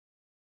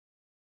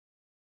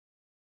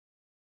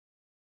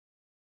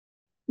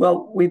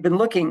Well, we've been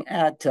looking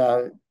at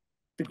The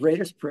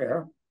Greatest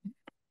Prayer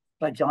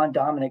by John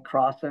Dominic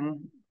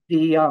Crossan.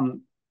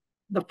 The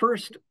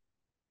first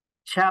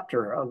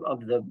chapter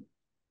of the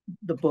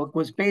book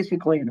was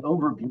basically an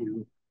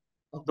overview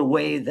of the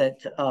way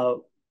that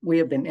we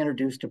have been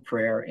introduced to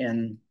prayer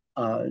in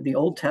the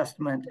Old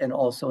Testament and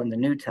also in the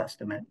New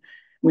Testament.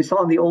 We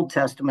saw in the Old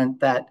Testament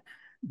that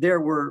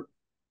there were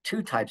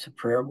two types of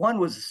prayer. One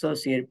was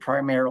associated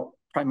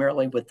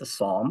primarily with the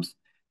Psalms,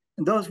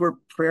 and those were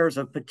prayers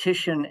of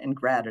petition and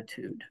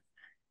gratitude.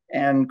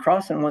 And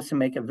Crossan wants to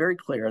make it very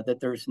clear that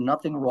there's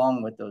nothing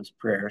wrong with those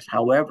prayers.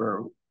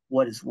 However,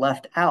 what is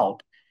left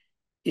out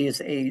is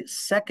a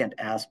second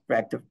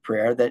aspect of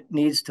prayer that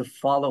needs to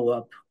follow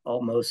up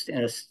almost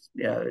in a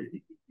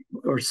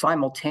or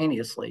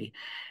simultaneously,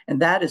 and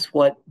that is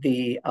what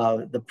the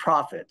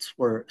prophets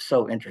were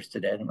so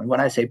interested in. And when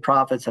I say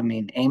prophets, I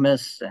mean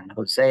Amos and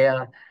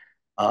Hosea,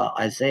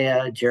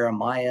 Isaiah,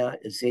 Jeremiah,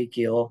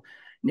 Ezekiel.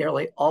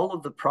 Nearly all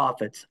of the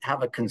prophets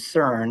have a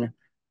concern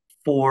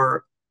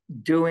for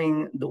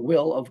doing the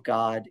will of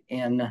God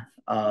in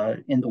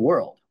the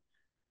world,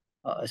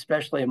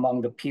 especially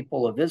among the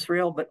people of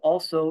Israel, but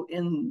also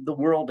in the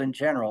world in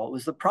general. It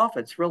was the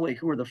prophets really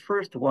who were the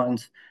first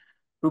ones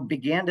who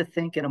began to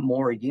think in a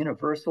more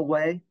universal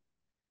way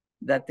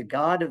that the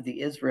God of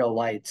the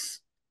Israelites,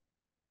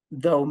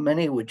 though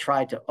many would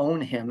try to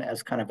own him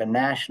as kind of a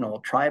national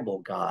tribal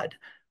God,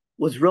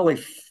 was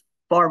really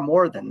far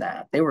more than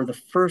that. They were the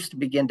first to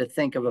begin to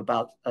think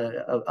about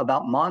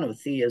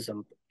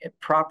monotheism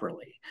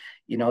properly,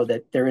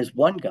 that there is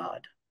one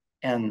God,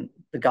 and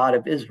the God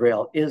of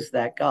Israel is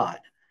that God.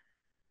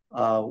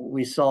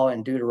 We saw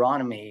in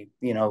Deuteronomy,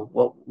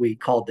 what we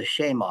called the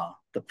Shema,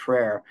 the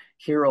prayer,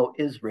 Hear, O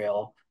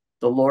Israel,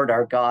 the Lord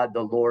our God,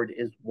 the Lord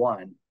is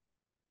one.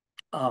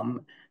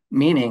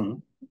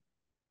 Meaning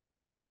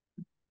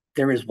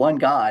there is one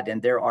God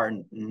and there are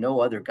no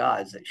other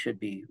gods that should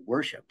be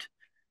worshiped.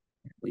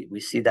 We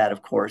see that,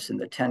 of course, in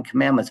the Ten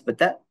Commandments, but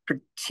that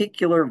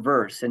particular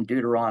verse in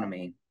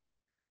Deuteronomy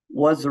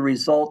was a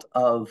result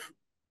of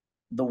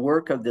the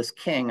work of this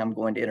king I'm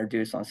going to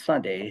introduce on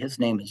Sunday. His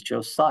name is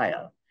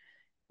Josiah.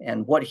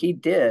 And what he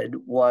did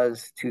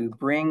was to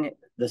bring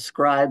the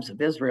scribes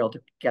of Israel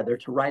together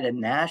to write a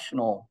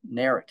national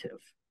narrative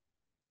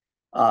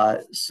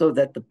so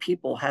that the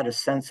people had a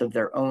sense of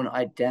their own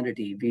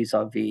identity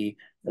vis-a-vis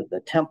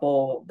the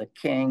temple, the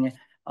king,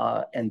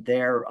 and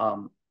their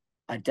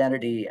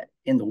identity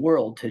in the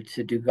world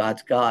to do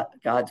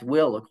God's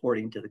will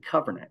according to the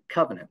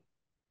covenant.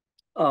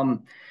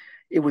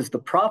 It was the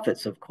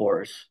prophets, of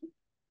course,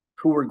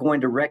 who were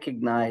going to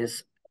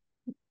recognize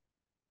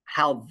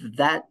how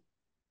that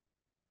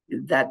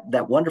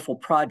wonderful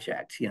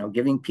project,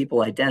 giving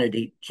people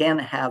identity, can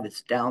have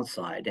its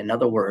downside. In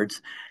other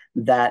words,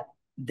 that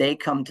they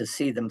come to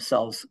see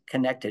themselves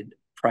connected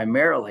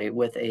primarily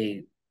with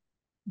a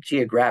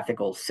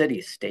geographical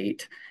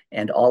city-state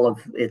and all of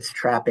its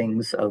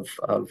trappings of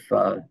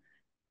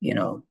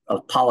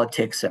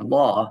politics and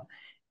law,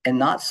 and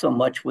not so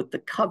much with the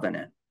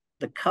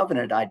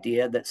covenant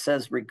idea that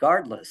says,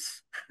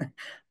 regardless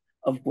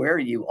of where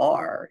you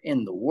are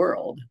in the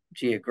world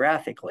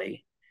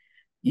geographically,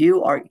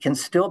 you can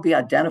still be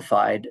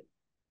identified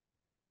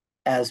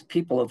as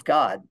people of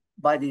God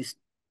by these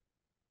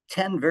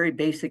 10 very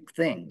basic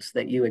things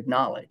that you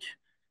acknowledge.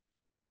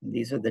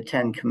 These are the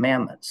 10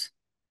 commandments.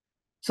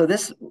 So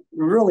this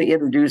really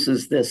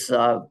introduces this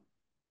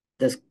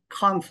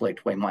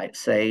conflict, we might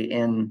say,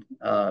 in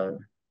the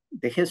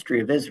history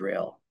of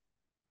Israel.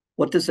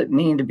 What does it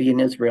mean to be an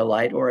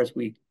Israelite, or as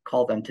we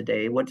call them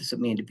today, what does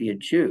it mean to be a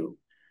Jew?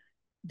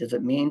 Does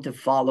it mean to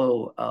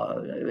follow,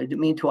 does it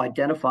mean to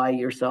identify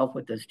yourself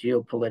with this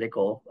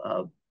geopolitical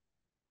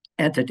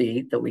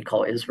entity that we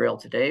call Israel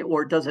today?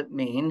 Or does it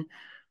mean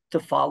to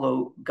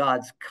follow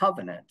God's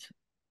covenant,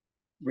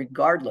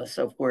 regardless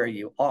of where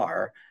you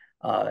are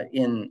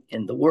in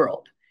the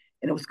world?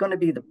 And it was going to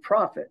be the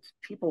prophets,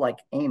 people like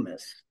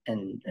Amos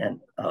and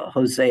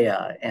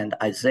Hosea and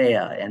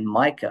Isaiah and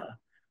Micah,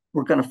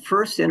 were going to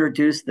first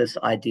introduce this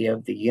idea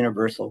of the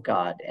universal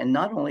God. And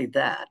not only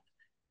that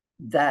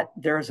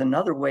there's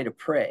another way to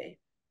pray.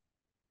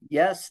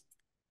 Yes,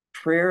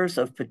 prayers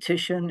of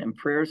petition and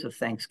prayers of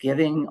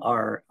thanksgiving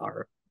are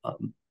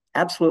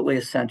absolutely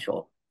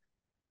essential.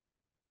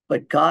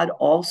 But God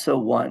also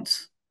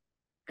wants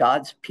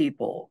God's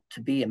people to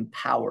be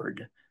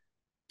empowered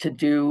to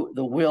do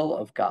the will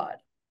of God.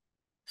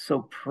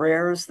 So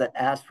prayers that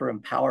ask for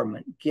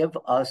empowerment give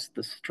us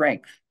the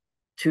strength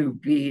to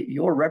be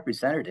your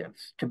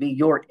representatives, to be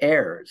your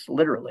heirs,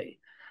 literally.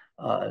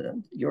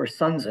 Your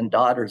sons and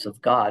daughters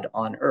of God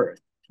on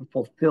earth, to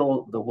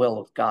fulfill the will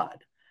of God.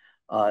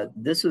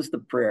 This is the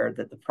prayer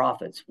that the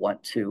prophets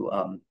want to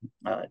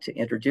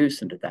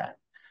introduce into that.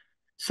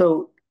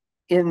 So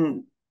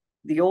in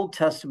the Old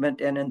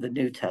Testament and in the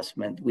New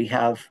Testament, we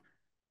have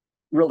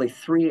really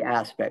three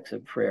aspects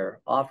of prayer: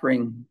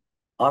 offering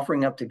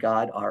up to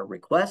God our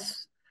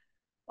requests,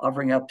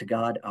 offering up to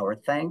God our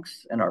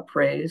thanks and our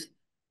praise,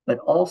 but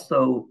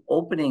also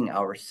opening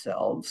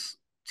ourselves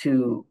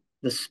to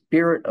the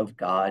Spirit of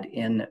God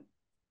in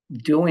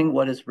doing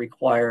what is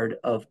required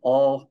of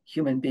all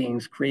human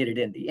beings created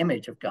in the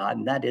image of God,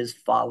 and that is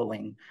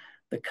following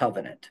the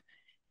covenant.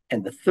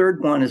 And the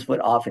third one is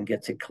what often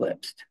gets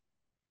eclipsed.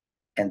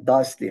 And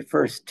thus the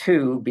first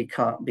two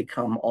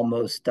become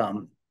almost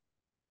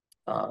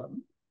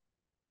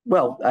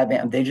well, I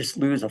mean, they just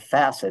lose a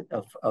facet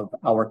of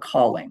our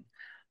calling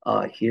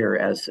here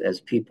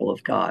as people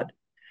of God.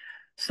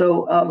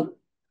 So,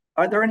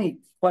 are there any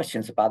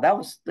questions about that?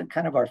 Was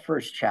kind of our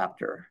first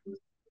chapter,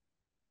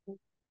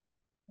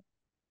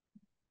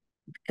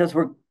 because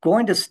we're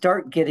going to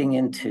start getting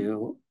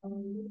into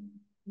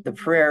the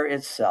prayer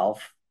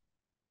itself,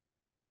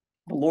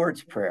 the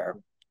Lord's Prayer.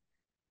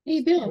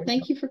 Hey, Bill,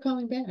 thank you for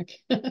calling back.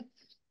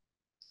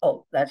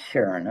 Oh, that's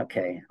Sharon.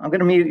 Okay, I'm going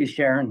to mute you,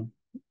 Sharon,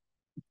 if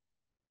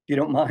you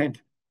don't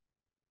mind.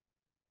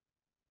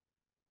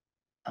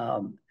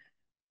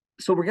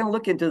 So we're going to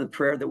look into the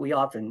prayer that we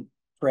often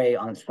pray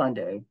on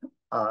Sunday.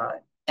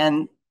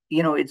 And,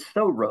 it's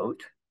so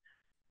rote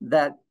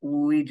that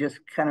we just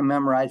kind of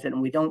memorize it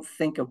and we don't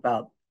think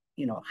about,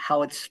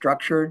 how it's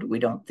structured. We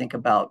don't think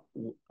about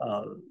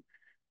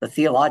the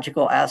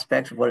theological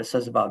aspects of what it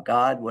says about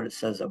God, what it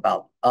says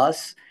about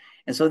us.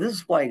 And so this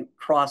is why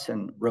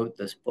Crossan wrote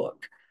this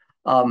book.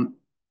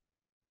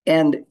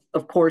 And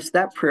of course,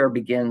 that prayer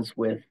begins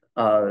with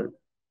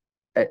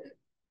the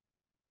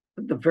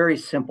very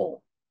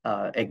simple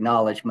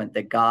acknowledgement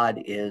that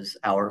God is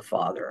our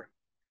Father.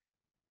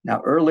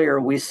 Now,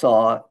 earlier we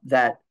saw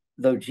that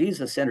though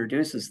Jesus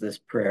introduces this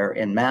prayer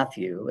in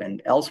Matthew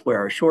and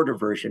elsewhere, a shorter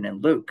version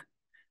in Luke,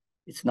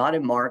 it's not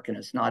in Mark and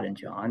it's not in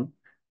John,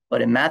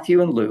 but in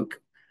Matthew and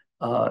Luke,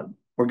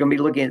 we're going to be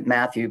looking at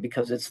Matthew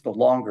because it's the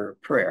longer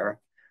prayer.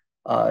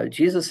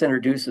 Jesus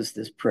introduces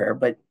this prayer,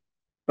 but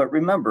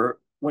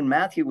remember, when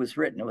Matthew was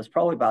written, it was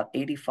probably about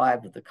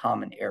 85 of the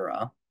Common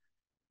Era,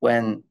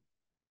 when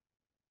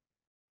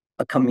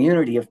a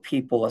community of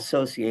people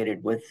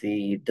associated with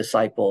the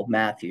disciple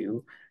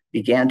Matthew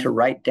began to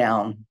write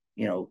down,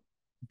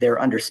 their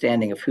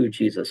understanding of who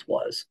Jesus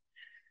was.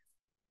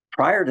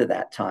 Prior to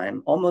that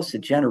time, almost a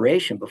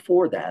generation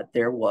before that,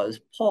 there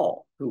was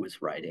Paul who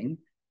was writing,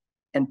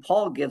 and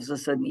Paul gives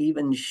us an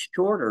even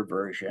shorter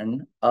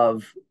version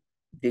of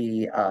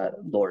the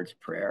Lord's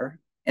Prayer,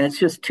 and it's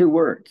just two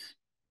words: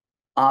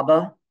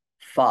 Abba,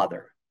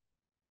 Father.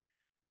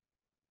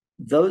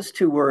 Those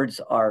two words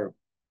are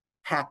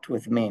packed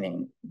with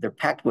meaning. They're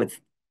packed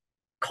with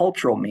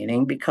cultural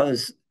meaning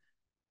because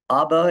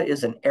Abba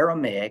is an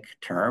Aramaic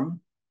term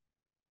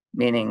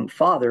meaning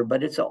father,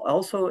 but it's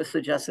also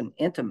suggests an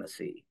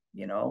intimacy,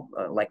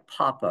 like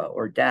papa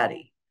or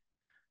daddy.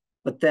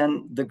 But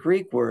then the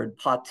Greek word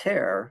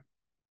pater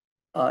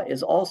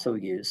is also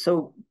used.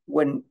 So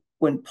when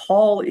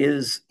Paul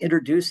is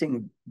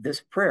introducing this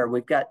prayer,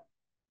 we've got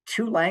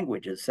two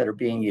languages that are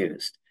being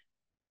used: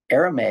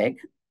 Aramaic,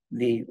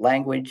 the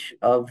language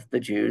of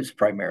the Jews,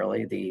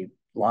 primarily the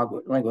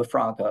lingua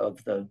franca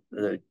of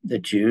the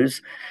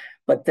Jews,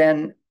 but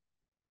then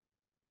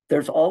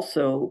there's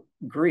also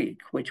Greek,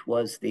 which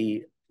was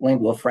the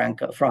lingua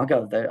franca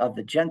of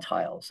the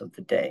Gentiles of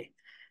the day.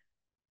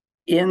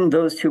 In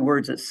those two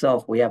words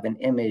itself, we have an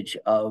image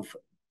of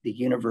the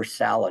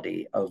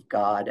universality of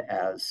God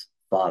as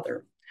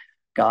Father.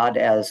 God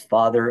as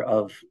Father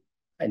of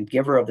and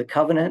giver of the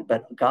covenant,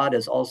 but God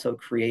is also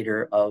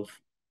creator of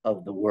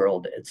the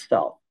world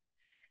itself.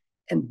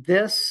 And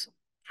this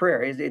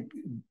prayer,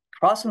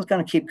 Crossan's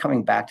going to keep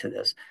coming back to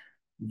this.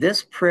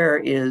 This prayer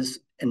is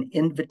an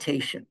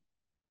invitation,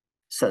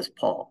 says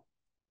Paul.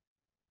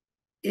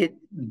 It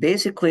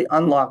basically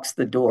unlocks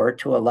the door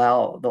to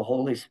allow the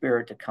Holy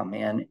Spirit to come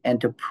in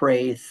and to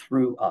pray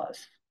through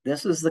us.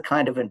 This is the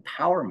kind of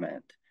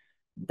empowerment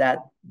that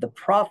the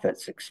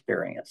prophets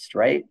experienced,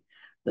 right?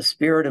 The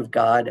Spirit of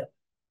God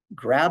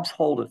grabs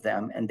hold of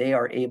them and they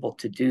are able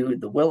to do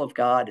the will of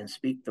God and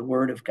speak the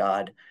word of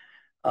God,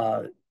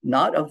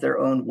 not of their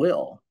own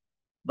will,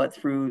 but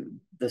through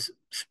the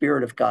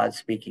Spirit of God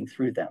speaking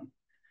through them.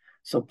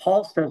 So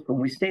Paul says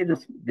when we say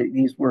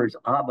these words,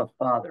 Abba,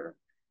 Father,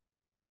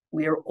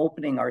 we are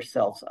opening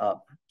ourselves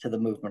up to the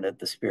movement of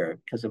the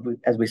Spirit. Because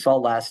as we saw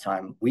last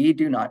time, we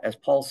do not, as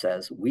Paul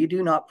says, we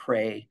do not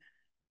pray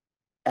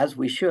as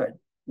we should.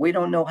 We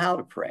don't know how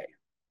to pray.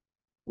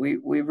 We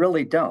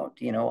really don't.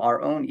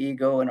 Our own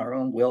ego and our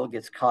own will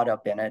gets caught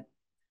up in it.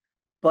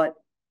 But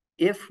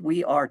if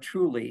we are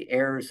truly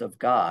heirs of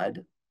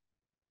God,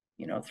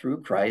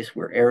 through Christ,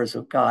 we're heirs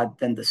of God,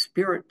 then the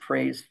Spirit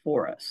prays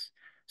for us.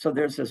 So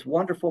there's this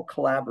wonderful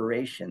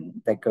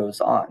collaboration that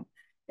goes on.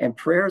 And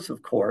prayers,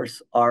 of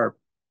course, are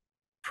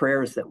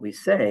prayers that we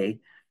say,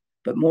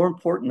 but more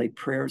importantly,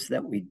 prayers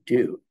that we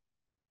do.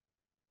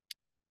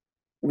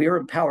 We are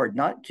empowered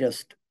not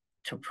just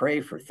to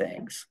pray for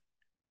things,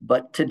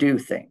 but to do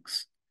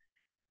things.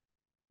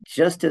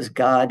 Just as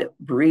God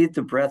breathed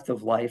the breath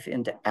of life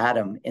into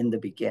Adam in the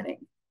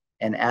beginning,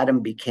 and Adam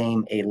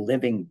became a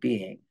living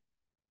being,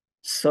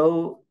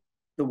 so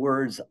the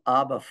words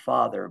Abba,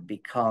 Father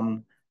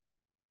become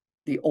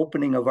the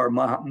opening of our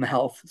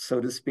mouth,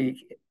 so to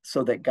speak,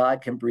 so that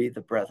God can breathe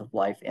the breath of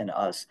life in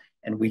us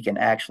and we can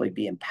actually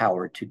be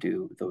empowered to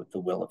do the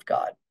will of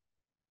God.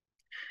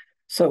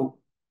 So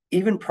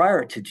even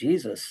prior to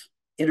Jesus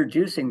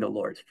introducing the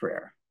Lord's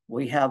Prayer,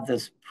 we have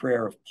this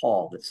prayer of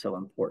Paul that's so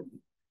important.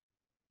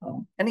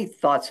 Any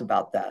thoughts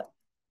about that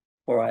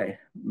before I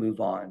move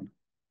on?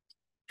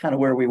 Kind of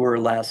where we were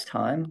last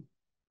time.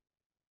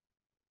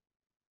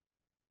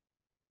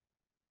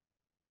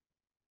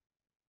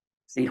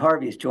 See,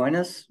 Harvey's joined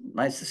us.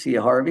 Nice to see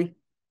you, Harvey.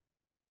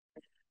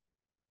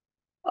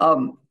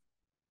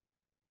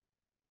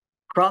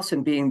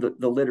 Crossan, being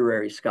the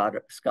literary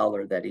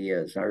scholar that he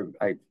is,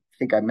 I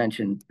think I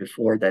mentioned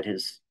before that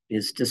his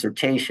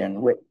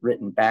dissertation,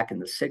 written back in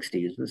the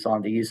 60s, was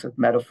on the use of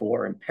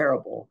metaphor and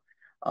parable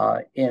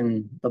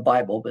in the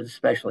Bible, but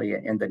especially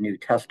in the New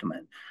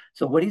Testament.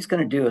 So what he's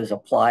going to do is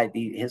apply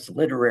his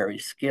literary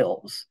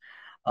skills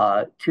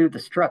to the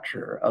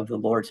structure of the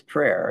Lord's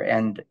Prayer,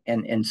 and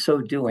in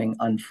so doing,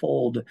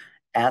 unfold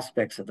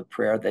aspects of the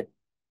prayer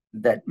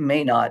that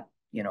may not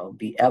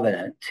be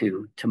evident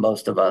to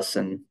most of us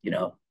in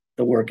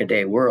the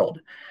workaday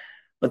world.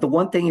 But the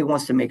one thing he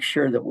wants to make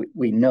sure that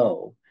we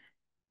know,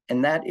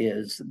 and that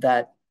is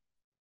that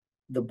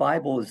the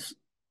Bible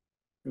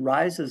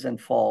rises and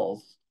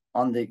falls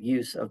on the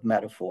use of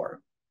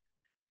metaphor.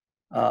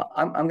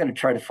 I'm going to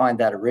try to find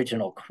that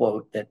original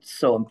quote that's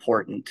so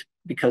important,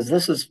 because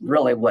this is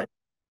really what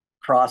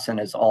Crossan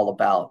is all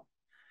about.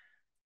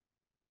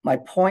 My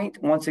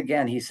point, once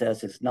again, he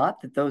says, is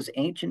not that those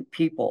ancient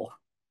people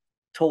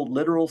told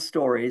literal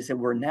stories and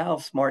we're now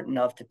smart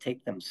enough to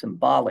take them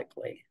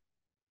symbolically,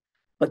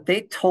 but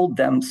they told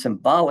them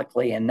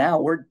symbolically and now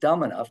we're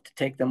dumb enough to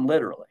take them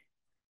literally.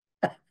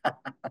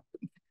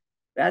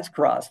 That's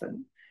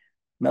Crossan.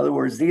 In other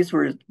words, these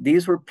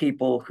were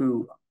people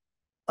who,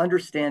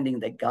 understanding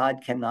that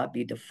God cannot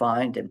be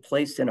defined and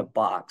placed in a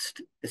box,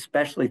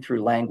 especially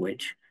through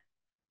language,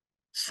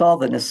 saw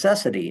the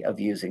necessity of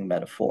using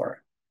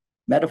metaphor.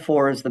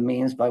 Metaphor is the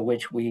means by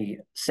which we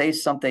say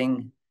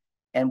something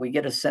and we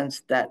get a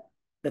sense that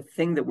the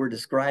thing that we're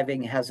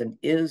describing has an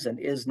is and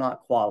is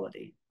not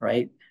quality,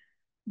 right?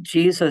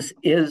 Jesus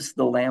is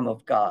the Lamb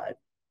of God.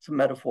 It's a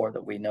metaphor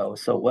that we know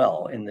so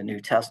well in the New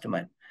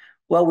Testament.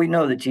 Well, we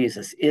know that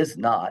Jesus is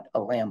not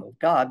a Lamb of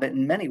God, but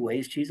in many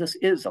ways, Jesus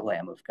is a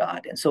Lamb of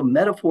God. And so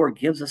metaphor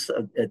gives us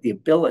the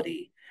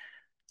ability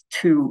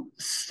to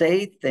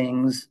say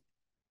things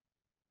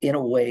in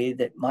a way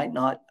that might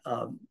not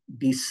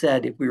be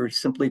said if we were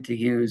simply to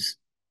use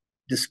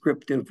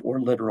descriptive or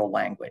literal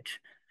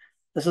language.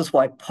 This is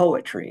why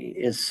poetry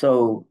is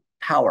so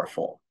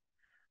powerful.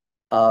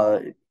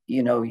 You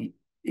know,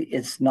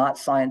 it's not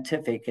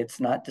scientific. It's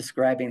not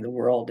describing the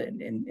world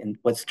in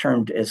what's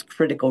termed as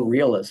critical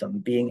realism,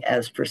 being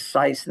as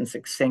precise and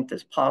succinct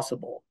as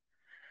possible.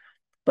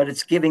 But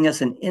it's giving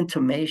us an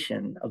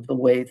intimation of the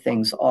way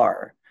things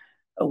are.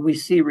 We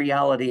see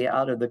reality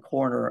out of the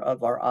corner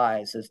of our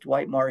eyes. As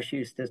Dwight Marsh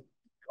used to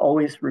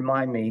always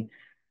remind me,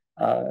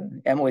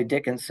 Emily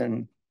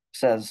Dickinson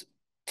says,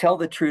 tell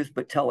the truth,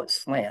 but tell it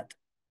slant.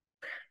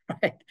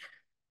 Right?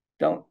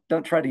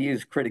 Don't try to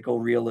use critical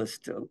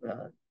realist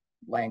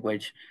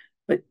language,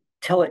 but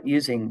tell it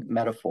using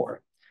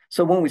metaphor.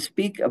 So when we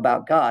speak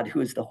about God, who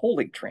is the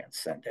wholly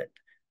transcendent,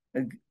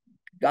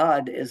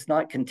 God is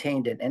not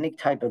contained in any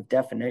type of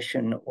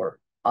definition or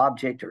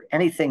object or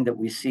anything that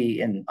we see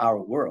in our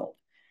world.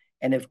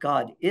 And if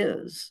God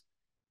is,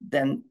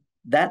 then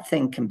that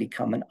thing can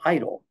become an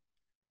idol.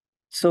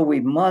 So we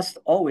must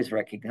always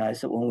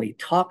recognize that when we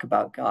talk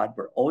about God,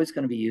 we're always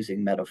going to be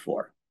using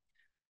metaphor.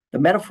 The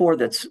metaphor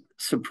that's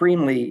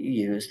supremely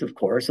used, of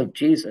course, of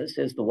Jesus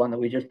is the one that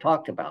we just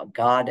talked about,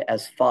 God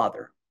as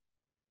Father.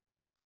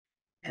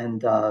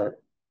 And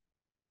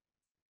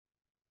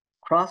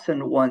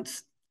Crossan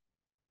once,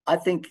 I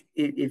think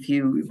if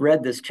you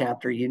read this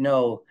chapter, you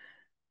know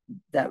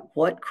that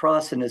what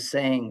Crossan is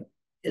saying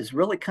is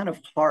really kind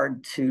of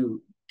hard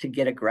to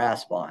get a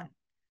grasp on,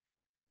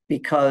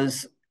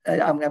 because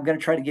I'm going to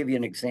try to give you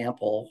an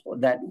example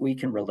that we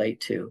can relate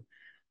to.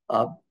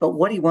 But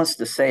what he wants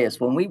to say is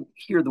when we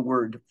hear the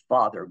word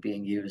Father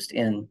being used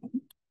in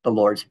the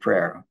Lord's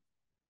Prayer,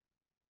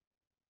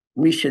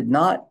 we should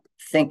not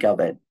think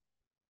of it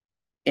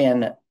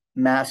in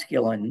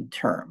masculine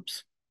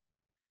terms.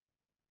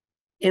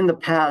 In the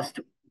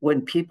past,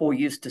 when people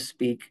used to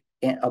speak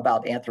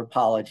about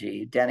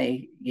anthropology,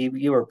 Denny,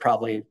 you were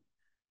probably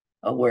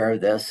aware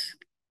of this.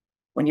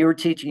 When you were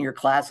teaching your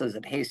classes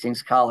at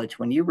Hastings College,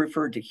 when you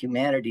referred to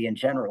humanity in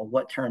general,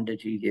 what term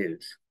did you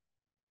use?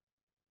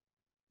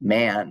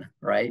 Man,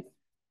 right?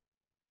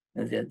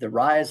 The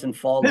rise and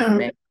fall of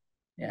man.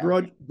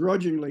 Yeah.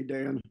 Grudgingly,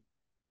 Dan.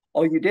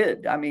 Oh, you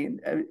did. I mean,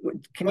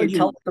 can you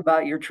tell us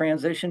about your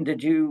transition?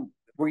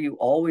 Were you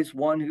always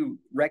one who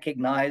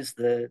recognized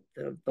the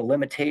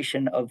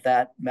limitation of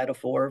that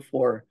metaphor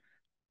for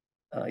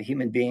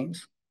human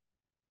beings?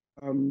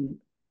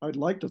 I'd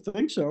like to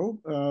think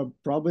so.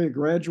 Probably a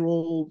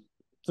gradual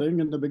thing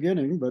in the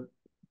beginning, but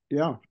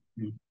yeah.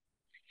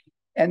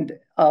 And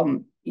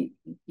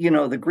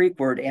the Greek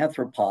word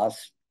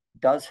anthropos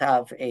does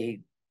have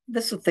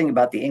this is the thing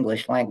about the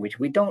English language.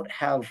 We don't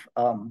have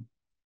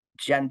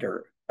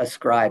gender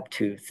ascribed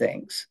to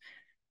things.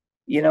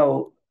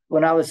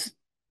 When I was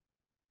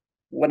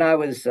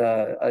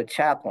a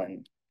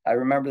chaplain, I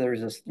remember there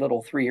was this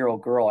little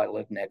 3-year-old girl I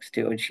lived next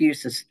to, and she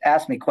used to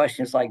ask me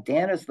questions like,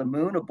 Dan, is the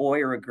moon a boy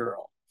or a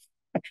girl?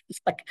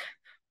 It's like,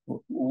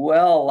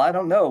 well, I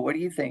don't know. What do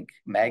you think,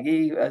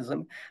 Maggie?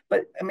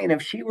 But I mean,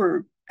 if she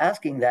were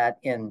asking that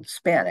in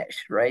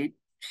Spanish, right,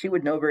 she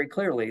would know very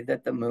clearly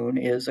that the moon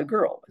is a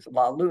girl, it's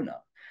La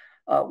Luna.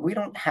 We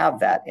don't have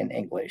that in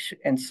English.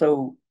 And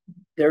so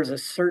there's a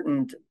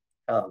certain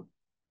uh,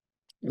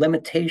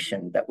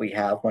 limitation that we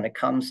have when it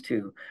comes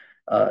to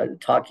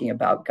talking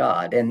about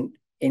God. And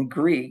in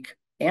Greek,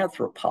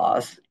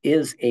 anthropos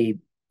is a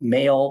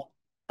male,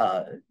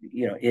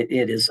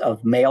 it is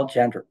of male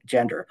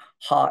gender,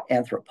 ha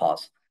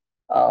anthropos.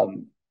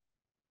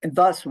 And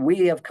thus,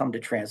 we have come to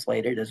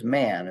translate it as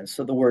man. And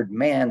so the word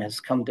man has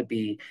come to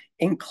be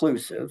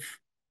inclusive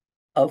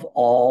of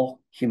all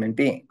human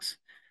beings.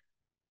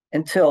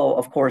 Until,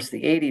 of course,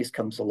 the 80s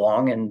comes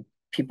along and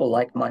people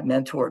like my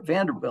mentor at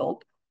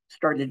Vanderbilt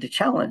started to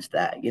challenge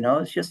that.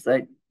 It's just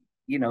that,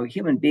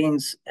 human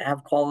beings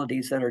have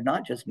qualities that are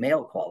not just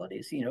male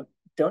qualities.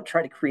 Don't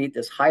try to create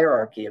this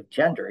hierarchy of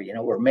gender,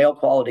 where male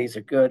qualities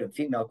are good and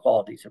female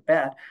qualities are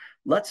bad.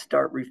 Let's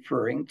start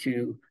referring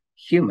to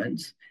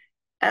humans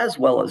as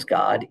well as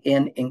God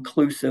in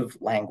inclusive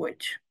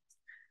language.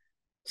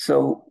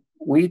 So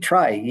we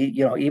try,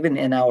 even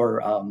in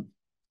our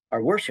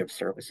worship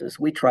services,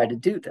 we try to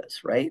do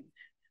this, right?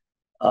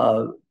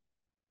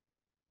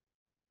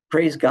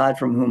 Praise God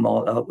from whom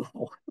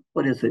all,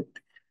 what is it?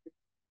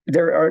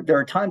 There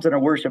are times in a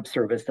worship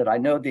service that I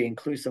know the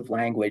inclusive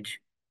language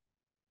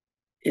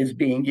is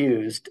being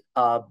used,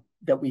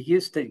 that we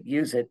used to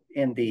use it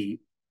in the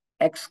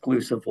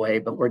exclusive way,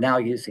 but we're now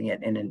using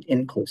it in an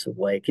inclusive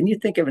way. Can you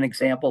think of an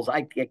examples?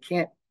 I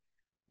can't.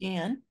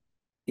 Dan,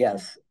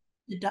 Yes.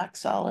 the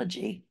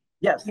doxology.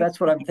 Yes, that's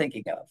what I'm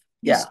thinking of.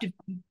 Yeah. Used to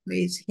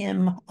praise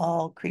him,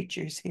 all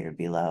creatures here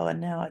below,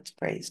 and now it's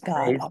praise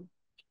God.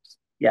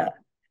 Yeah.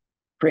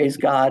 Praise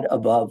God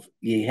above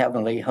ye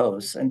heavenly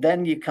hosts. And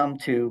then you come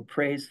to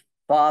praise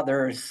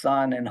Father,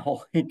 Son, and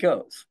Holy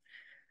Ghost.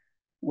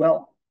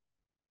 Well,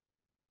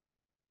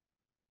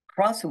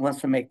 Crossan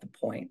wants to make the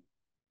point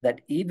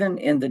that even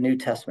in the New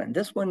Testament,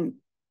 this one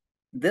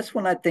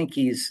I think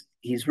he's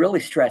really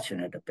stretching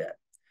it a bit.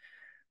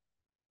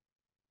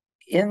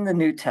 In the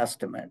New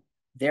Testament,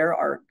 there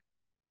are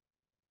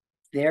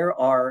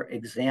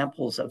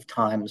examples of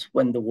times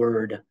when the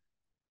word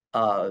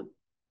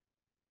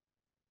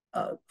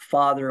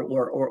father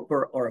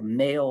or a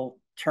male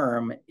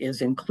term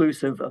is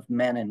inclusive of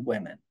men and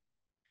women.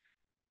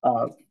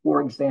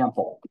 For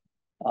example,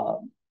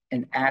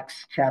 in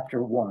Acts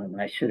chapter 1,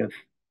 I should have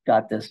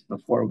got this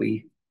before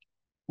we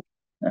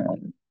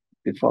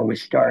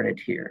started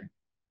here.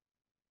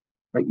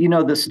 But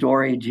the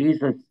story,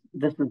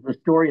 this is the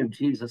story of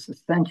Jesus'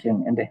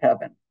 ascension into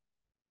heaven.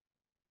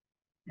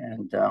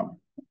 And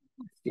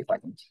let's see if I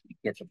can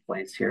get the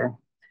place here.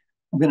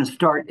 I'm going to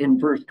start in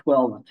verse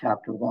 12 of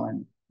chapter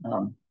 1.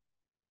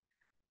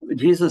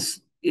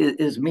 Jesus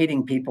is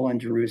meeting people in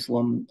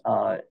Jerusalem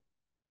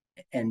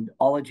and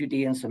all of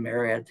Judea and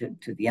Samaria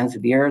to the ends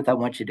of the earth. I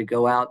want you to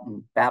go out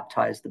and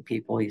baptize the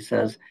people, he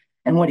says.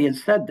 And when he had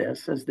said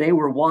this, as they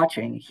were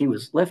watching, he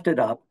was lifted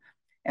up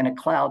and a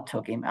cloud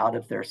took him out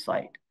of their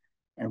sight.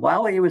 And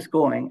while he was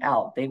going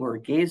out, they were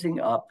gazing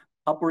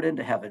upward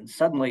into heaven.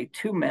 Suddenly,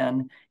 2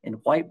 men in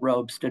white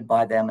robes stood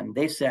by them, and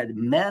they said,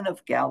 Men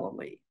of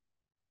Galilee,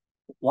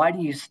 why do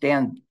you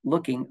stand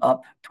looking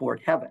up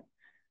toward heaven?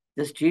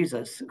 This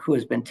Jesus, who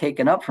has been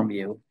taken up from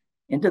you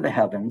into the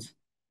heavens,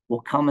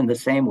 will come in the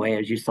same way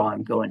as you saw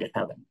him go into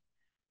heaven.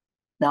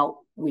 Now,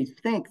 we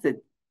think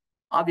that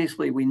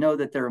obviously we know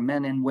that there are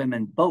men and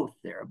women both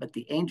there, but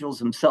the angels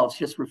themselves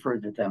just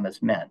referred to them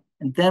as men.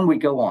 And then we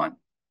go on.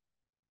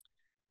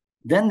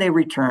 Then they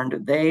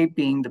returned, they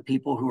being the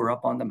people who were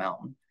up on the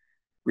mountain,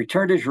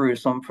 returned to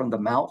Jerusalem from the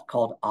mount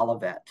called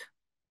Olivet,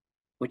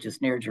 which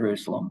is near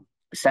Jerusalem,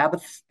 a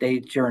Sabbath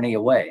day's journey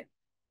away.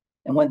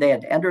 And when they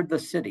had entered the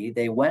city,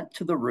 they went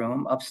to the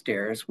room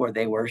upstairs where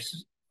they were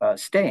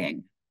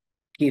staying.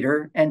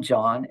 Peter and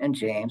John and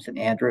James and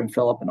Andrew and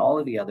Philip and all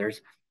of the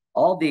others,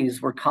 all these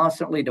were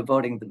constantly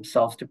devoting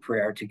themselves to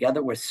prayer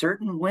together with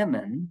certain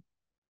women,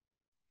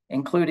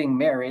 including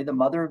Mary, the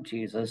mother of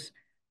Jesus,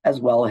 as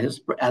well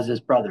as his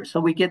brothers. So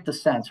we get the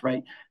sense,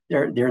 right?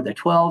 They're the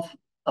 12,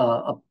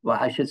 well,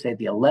 I should say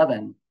the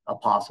 11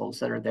 apostles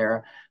that are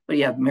there, but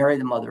you have Mary,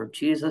 the mother of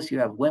Jesus, you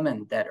have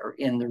women that are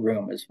in the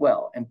room as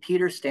well. And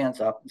Peter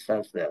stands up and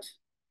says this.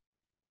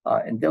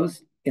 In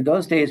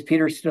those days,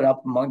 Peter stood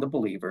up among the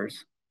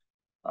believers.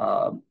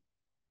 I'm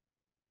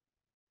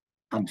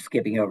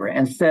skipping over,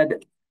 and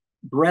said,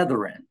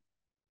 Brethren,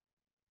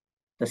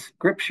 the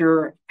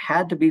scripture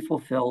had to be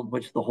fulfilled,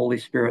 which the Holy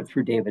Spirit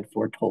through David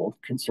foretold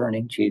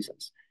concerning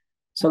Jesus.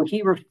 So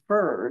he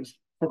refers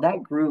to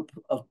that group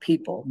of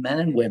people, men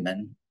and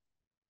women,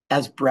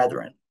 as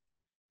brethren.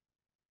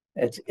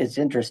 It's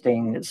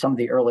interesting that some of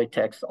the early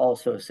texts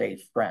also say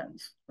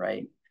friends,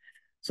 right?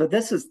 So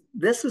this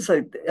is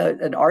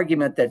an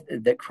argument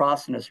that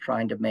Crossan is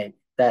trying to make,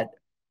 that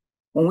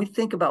when we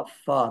think about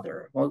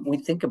father, when we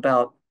think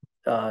about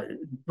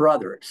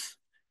brothers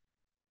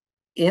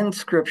in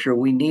Scripture,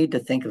 we need to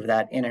think of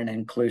that in an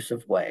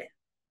inclusive way.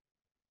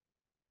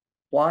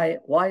 Why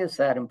is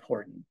that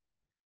important?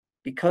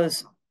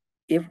 Because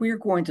if we're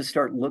going to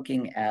start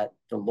looking at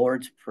the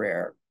Lord's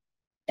Prayer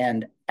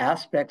and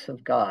aspects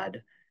of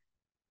God,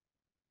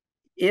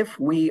 if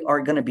we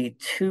are going to be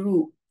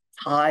too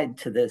tied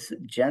to this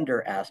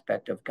gender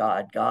aspect of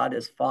God, God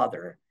as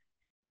Father,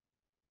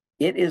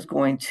 it is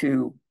going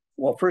to,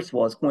 well, first of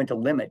all, it's going to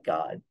limit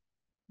God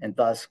and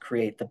thus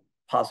create the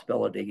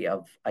possibility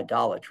of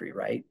idolatry,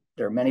 right?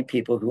 There are many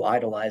people who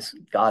idolize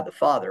God the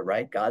Father,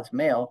 right? God's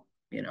male,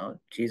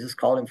 Jesus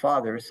called him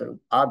Father. So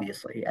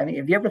obviously, I mean,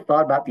 have you ever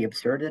thought about the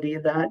absurdity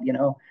of that?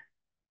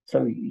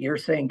 So you're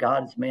saying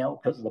God is male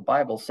because the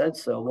Bible said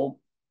so. Well,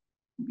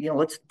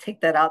 let's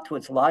take that out to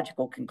its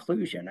logical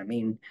conclusion. I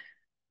mean,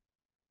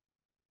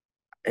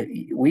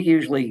 we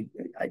usually,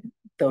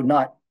 though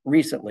not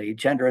recently,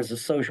 gender is a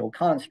social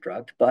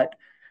construct, but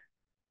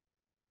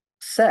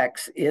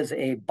sex is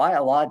a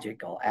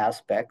biological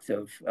aspect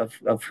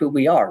of who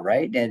we are,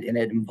 right? And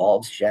it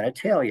involves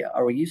genitalia.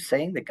 Are you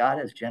saying that God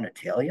has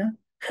genitalia?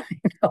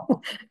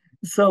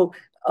 So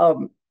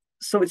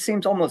so it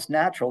seems almost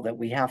natural that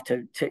we have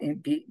to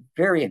be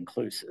very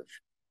inclusive.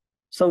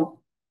 So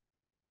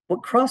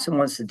what Crossan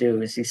wants to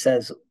do is, he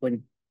says,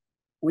 when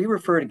we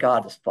refer to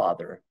God as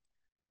Father,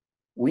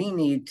 we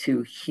need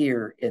to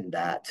hear in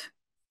that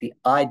the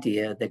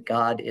idea that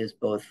God is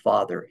both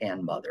Father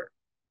and Mother.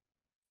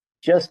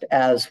 Just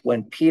as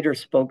when Peter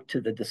spoke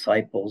to the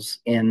disciples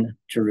in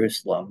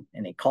Jerusalem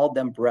and he called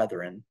them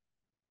brethren,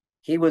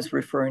 he was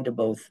referring to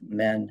both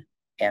men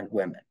and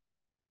women.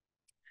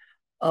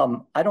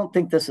 I don't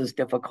think this is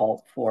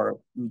difficult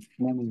for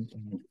many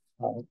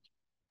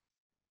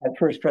at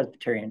First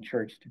Presbyterian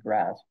Church to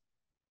grasp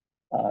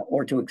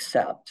or to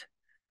accept,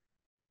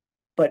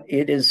 but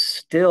it is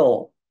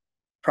still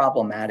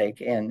problematic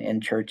in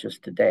churches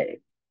today,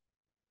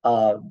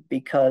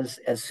 because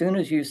as soon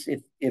as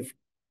if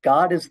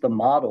God is the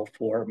model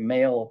for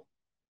male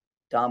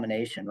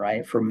domination,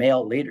 right, for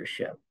male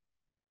leadership,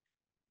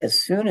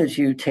 as soon as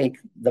you take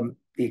the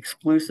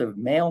exclusive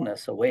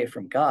maleness away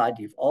from God,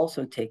 you've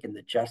also taken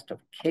the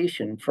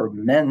justification for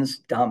men's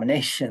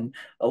domination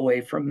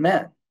away from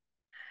men.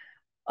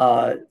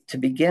 To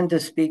begin to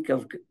speak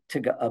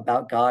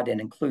about God in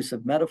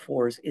inclusive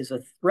metaphors is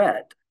a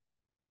threat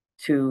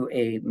to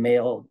a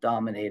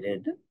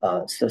male-dominated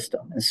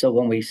system. And so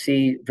when we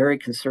see very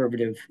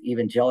conservative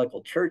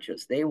evangelical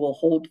churches, they will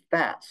hold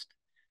fast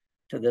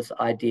to this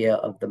idea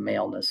of the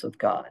maleness of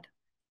God.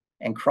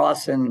 And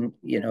Crossan,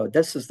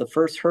 this is the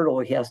first hurdle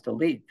he has to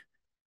leap,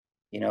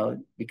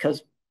 because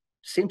it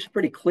seems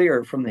pretty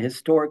clear from the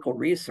historical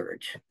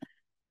research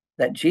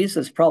that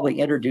Jesus probably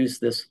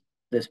introduced this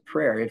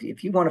prayer.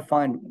 If you want to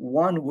find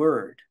one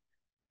word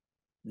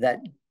that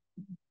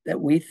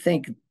we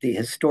think the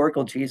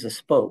historical Jesus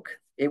spoke,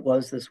 it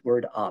was this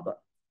word Abba,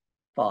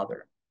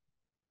 Father.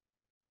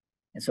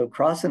 And so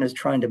Crossan is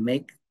trying to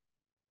make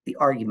the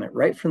argument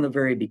right from the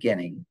very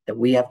beginning that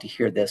we have to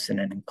hear this in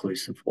an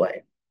inclusive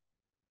way.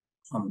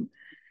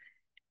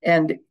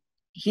 And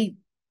he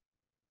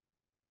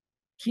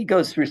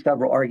goes through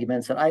several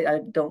arguments, and I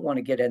don't want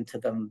to get into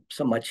them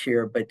so much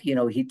here, but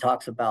he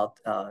talks about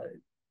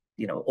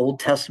Old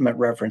Testament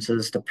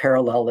references to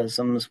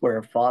parallelisms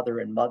where father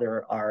and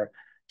mother are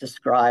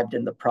described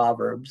in the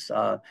Proverbs.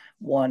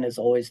 One is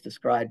always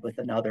described with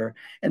another.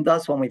 And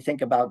thus, when we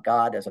think about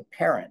God as a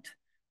parent,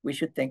 we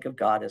should think of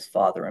God as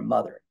father and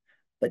mother,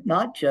 but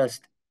not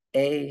just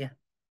a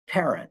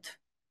parent,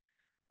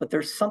 but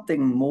there's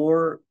something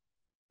more,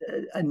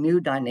 a new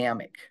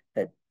dynamic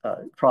that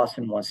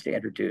Crossan wants to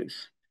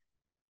introduce.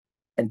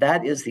 And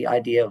that is the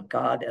idea of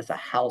God as a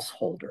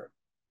householder.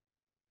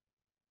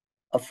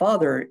 A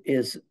father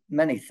is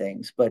many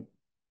things, but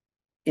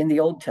in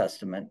the Old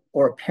Testament,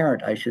 or a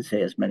parent, I should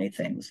say, is many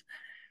things.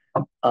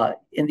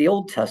 In the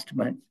Old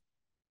Testament,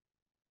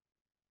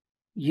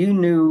 you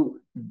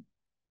knew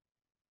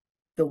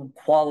the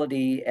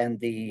quality and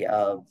the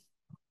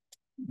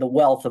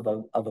wealth of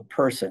a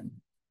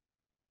person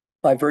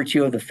by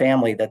virtue of the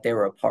family that they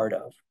were a part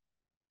of.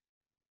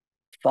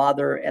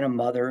 Father and a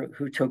mother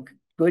who took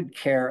good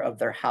care of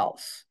their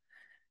house.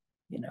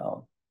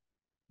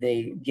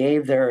 They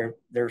gave their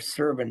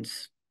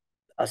servants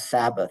a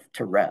Sabbath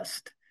to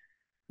rest.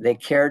 They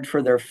cared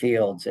for their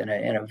fields in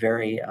a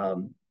very,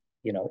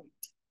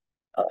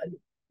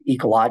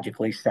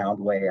 ecologically sound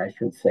way, I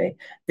should say.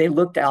 They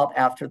looked out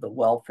after the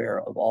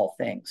welfare of all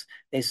things.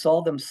 They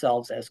saw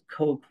themselves as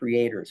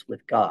co-creators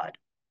with God.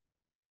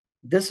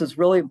 This is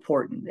really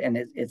important, and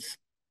this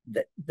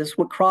is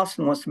what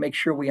Crossan wants to make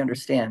sure we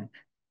understand.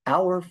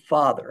 Our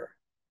Father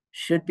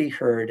should be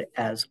heard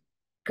as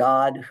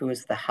God who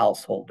is the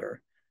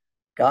householder,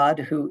 God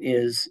who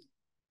is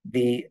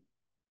the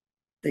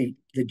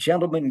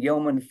gentleman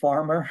yeoman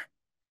farmer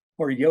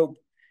or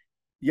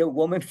young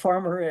woman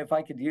farmer, if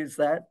I could use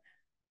that,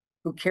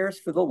 who cares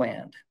for the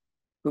land,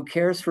 who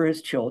cares for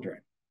his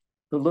children,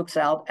 who looks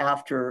out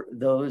after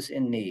those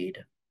in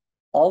need.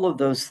 All of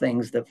those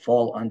things that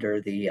fall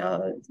under the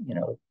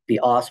the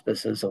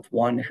auspices of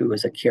one who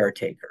is a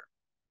caretaker.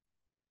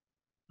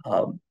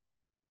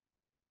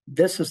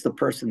 This is the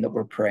person that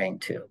we're praying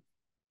to.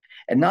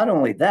 And not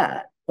only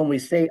that, when we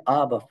say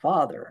Abba,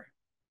 Father,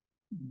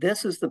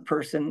 this is the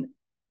person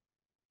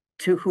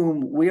to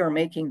whom we are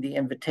making the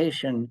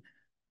invitation.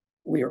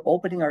 We are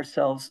opening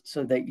ourselves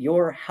so that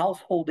your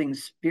householding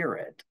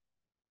spirit,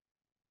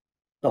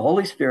 the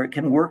Holy Spirit,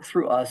 can work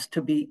through us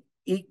to be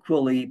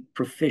equally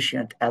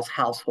proficient as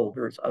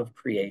householders of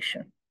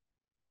creation.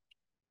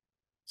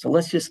 So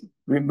let's just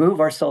remove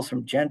ourselves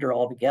from gender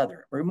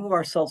altogether, remove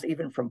ourselves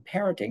even from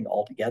parenting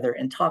altogether,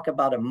 and talk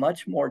about a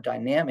much more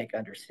dynamic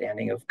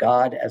understanding of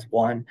God as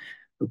one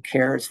who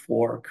cares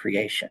for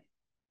creation.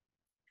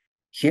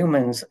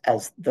 Humans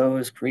as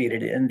those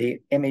created in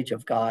the image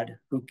of God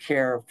who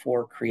care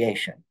for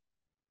creation.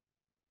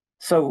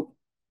 So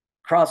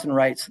Crossan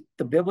writes,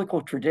 the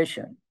biblical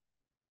tradition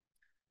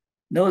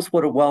knows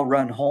what a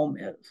well-run home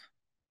is,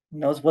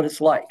 knows what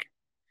it's like.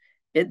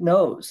 It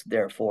knows,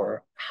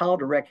 therefore, how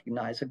to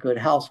recognize a good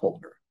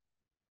householder.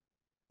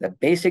 The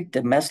basic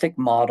domestic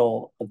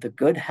model of the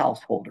good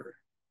householder,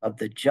 of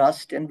the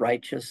just and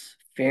righteous,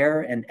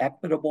 fair and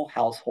equitable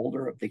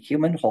householder of the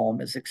human home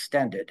is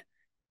extended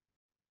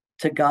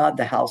to God,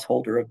 the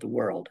householder of the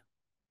world.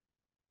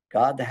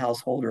 God, the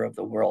householder of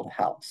the world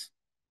house.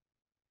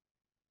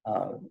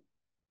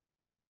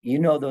 You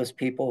know those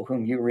people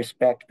whom you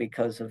respect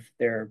because of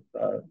their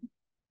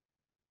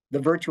the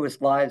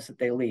virtuous lives that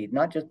they lead,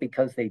 not just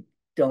because they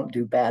don't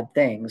do bad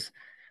things,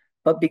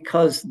 but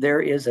because there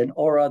is an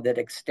aura that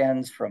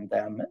extends from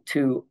them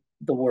to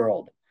the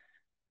world.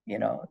 You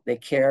know, they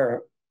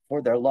care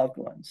for their loved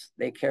ones,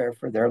 they care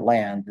for their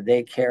land,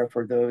 they care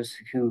for those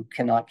who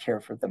cannot care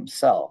for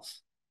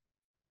themselves.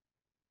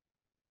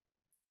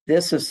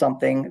 This is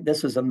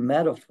a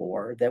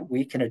metaphor that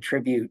we can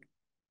attribute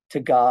to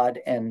God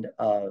and,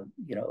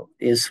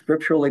 is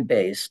scripturally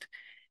based,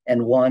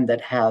 and one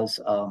that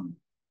has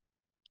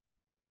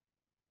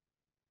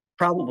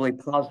probably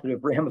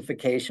positive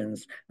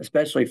ramifications,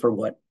 especially for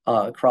what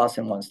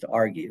Crossan wants to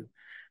argue.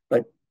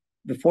 But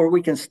before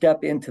we can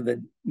step into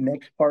the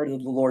next part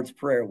of the Lord's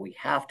Prayer, we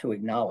have to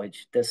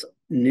acknowledge this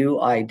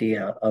new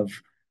idea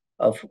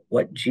of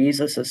what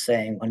Jesus is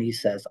saying when he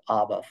says,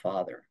 Abba,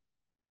 Father.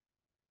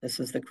 This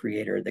is the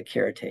creator, the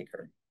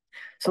caretaker.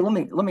 So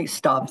let me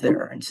stop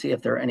there and see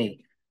if there are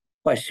any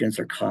questions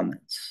or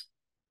comments.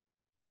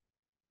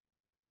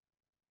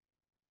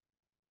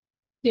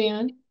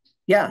 Dan?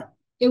 Yeah.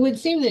 It would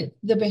seem that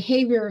the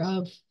behavior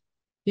of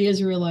the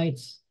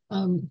Israelites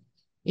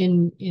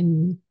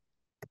in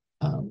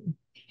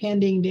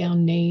handing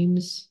down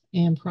names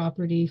and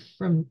property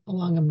from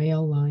along a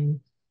male line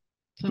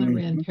kind of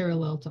ran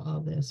parallel to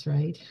all this,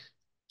 right?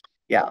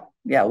 Yeah,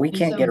 we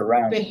can't get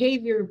around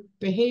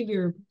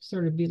behavior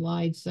sort of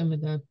belied some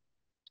of the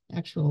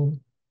actual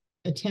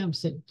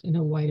attempts at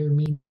a wider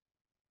meaning.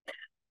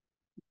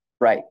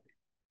 Right.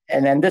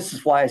 And then this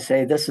is why I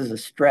say this is a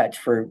stretch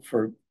for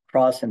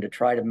Crossan to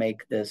try to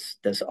make this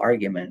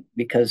argument,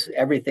 because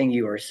everything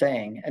you are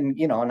saying, and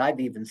and I've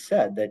even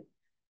said that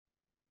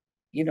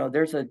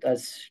there's a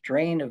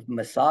strain of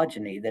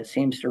misogyny that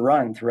seems to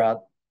run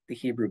throughout the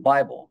Hebrew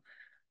Bible.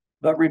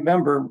 But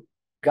remember,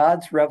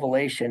 God's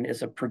revelation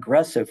is a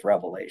progressive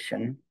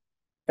revelation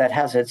that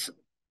has its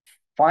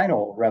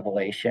final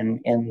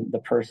revelation in the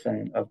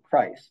person of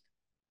Christ.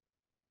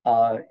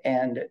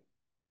 And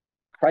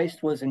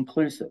Christ was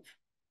inclusive.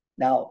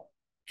 Now,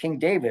 King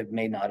David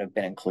may not have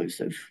been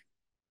inclusive,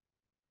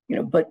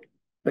 but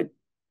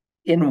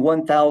in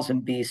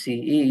 1000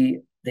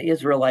 BCE, the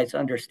Israelites'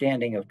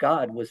 understanding of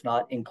God was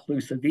not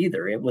inclusive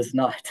either. It was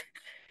not.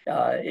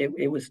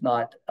 It was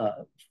not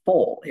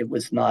full. It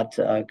was not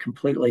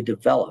completely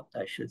developed,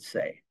 I should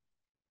say.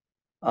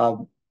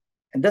 And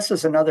this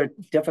is another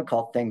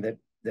difficult thing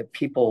that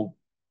people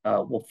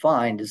will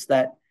find, is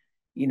that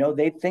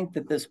they think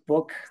that this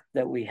book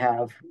that we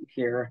have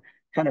here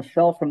kind of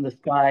fell from the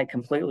sky,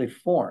 completely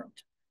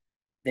formed.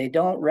 They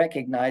don't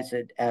recognize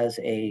it as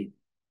a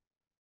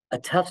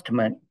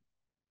testament,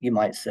 you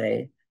might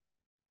say,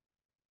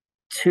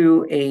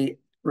 to a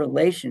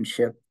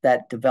relationship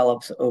that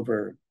develops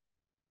over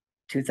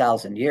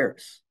 2,000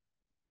 years,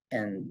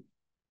 and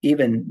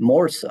even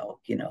more so.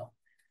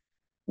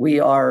 We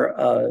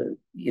are,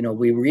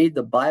 we read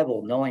the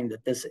Bible knowing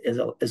that this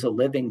is a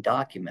living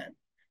document,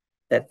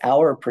 that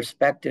our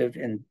perspective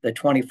in the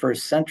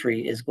 21st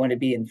century is going to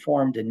be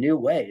informed in new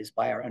ways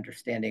by our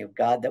understanding of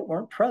God that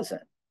weren't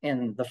present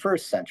in the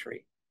first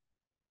century.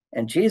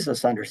 And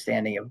Jesus'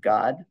 understanding of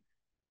God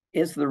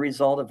is the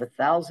result of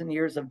 1,000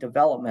 years of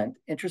development.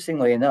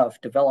 Interestingly enough,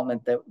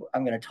 development that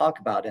I'm going to talk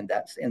about in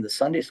the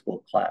Sunday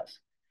school class,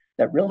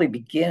 that really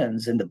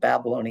begins in the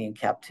Babylonian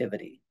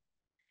captivity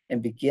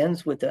and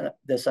begins with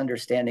this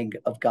understanding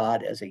of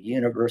God as a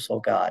universal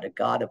God, a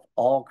God of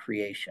all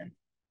creation.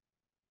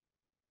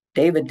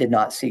 David did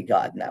not see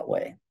God in that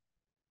way.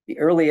 The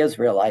early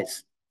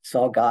Israelites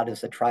saw God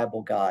as a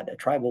tribal God, a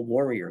tribal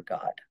warrior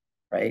God,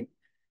 right?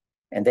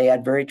 And they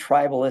had very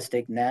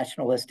tribalistic,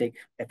 nationalistic,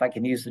 if I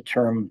can use the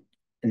term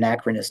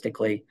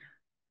anachronistically,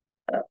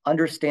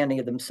 understanding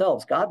of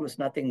themselves. God was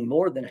nothing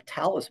more than a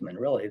talisman,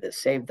 really, that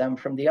saved them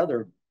from the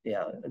other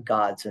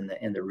gods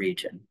in the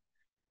region.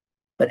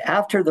 But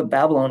after the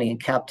Babylonian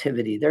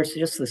captivity, there's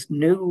just this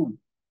new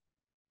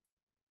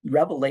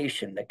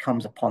revelation that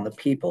comes upon the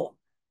people.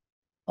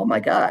 Oh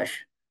my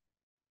gosh,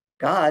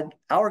 God,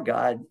 our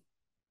God,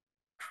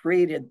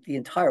 created the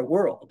entire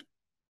world.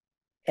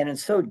 And in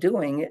so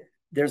doing,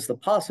 there's the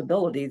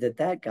possibility that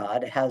that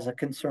God has a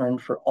concern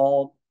for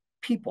all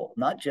people,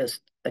 not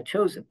just a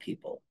chosen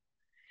people.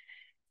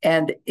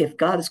 And if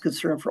God is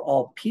concerned for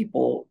all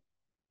people,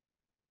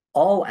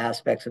 all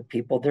aspects of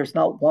people, there's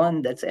not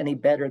one that's any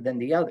better than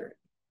the other.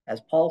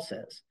 As Paul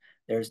says,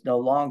 there's no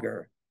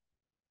longer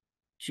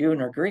Jew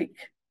nor Greek,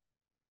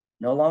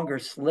 no longer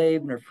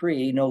slave nor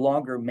free, no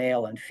longer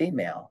male and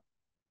female.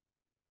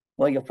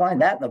 Well, you'll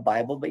find that in the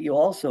Bible, but you'll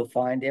also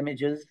find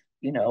images,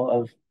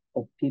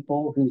 of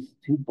people who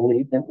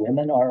believe that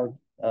women are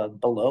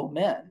below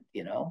men,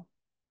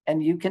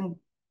 and you can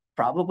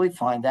probably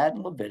find that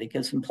in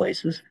Leviticus and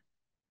places.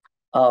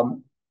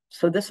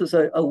 So this is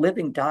a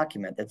living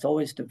document that's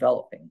always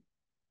developing.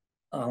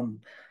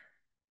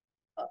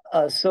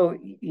 So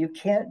you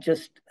can't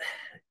just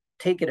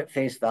take it at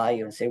face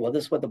value and say, well,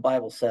 this is what the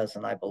Bible says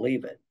and I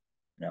believe it.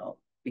 No,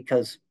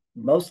 because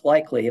most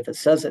likely if it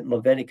says it in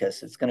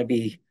Leviticus, it's going to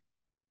be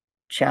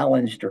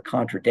challenged or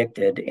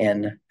contradicted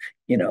in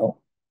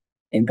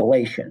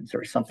Galatians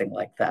or something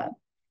like that.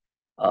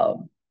 But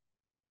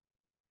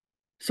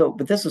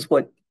this is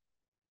what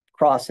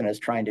Crossan is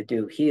trying to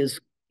do. He is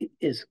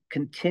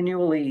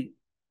continually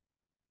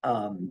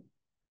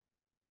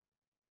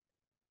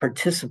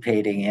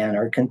participating in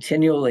or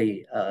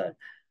continually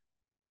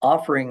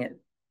offering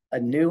a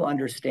new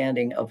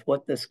understanding of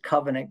what this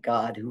covenant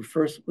God, who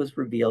first was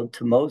revealed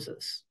to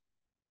Moses,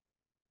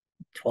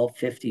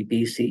 1250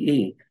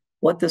 BCE,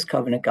 what this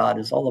covenant God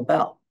is all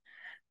about.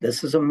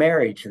 This is a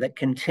marriage that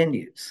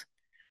continues.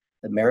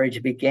 The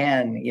marriage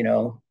began,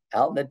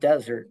 out in the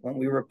desert when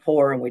we were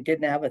poor and we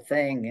didn't have a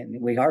thing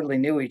and we hardly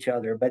knew each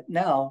other. But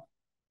now,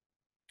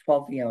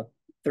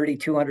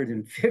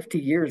 3,250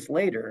 years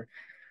later,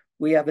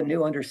 we have a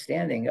new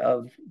understanding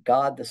of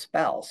God the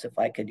spouse, if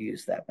I could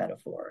use that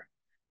metaphor.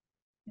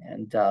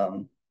 And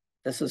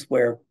this is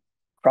where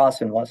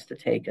Crossan wants to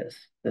take us,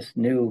 this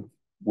new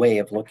way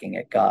of looking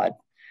at God.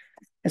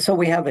 And so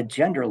we have a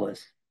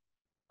genderless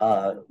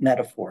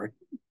metaphor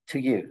to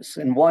use,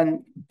 and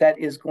one that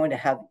is going to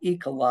have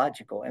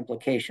ecological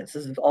implications.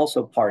 This is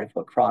also part of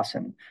what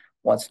Crossan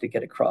wants to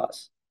get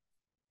across.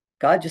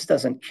 God just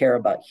doesn't care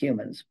about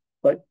humans,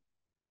 but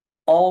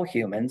all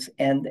humans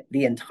and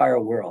the entire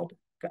world,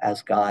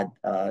 as God,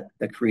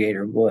 the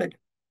creator, would.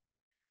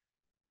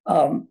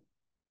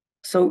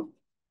 So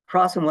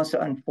Crossan wants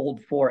to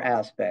unfold four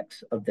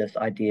aspects of this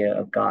idea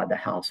of God, the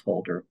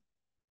householder.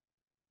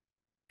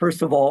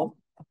 First of all,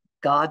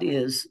 God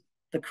is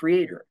the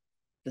creator.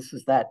 This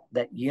is that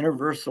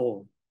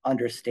universal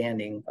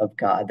understanding of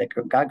God, that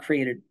God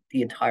created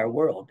the entire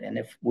world. And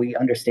if we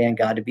understand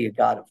God to be a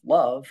God of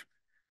love,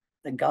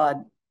 then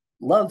God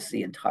loves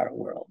the entire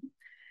world.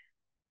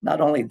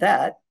 Not only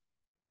that,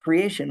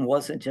 creation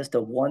wasn't just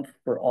a once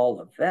for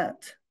all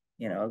event.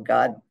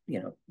 God,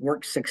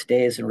 worked 6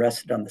 days and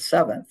rested on the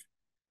seventh.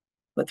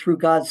 But through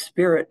God's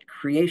Spirit,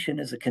 creation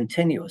is a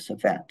continuous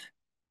event.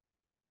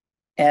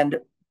 And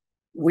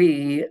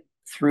we,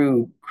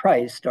 through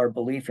Christ, our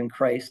belief in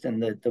Christ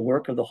and the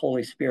work of the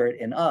Holy Spirit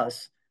in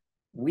us,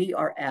 we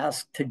are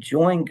asked to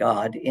join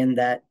God in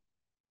that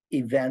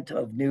event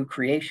of new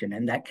creation,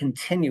 and that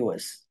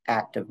continuous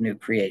act of new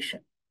creation.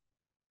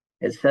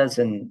 It says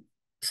in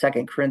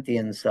 2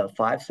 Corinthians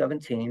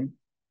 5:17,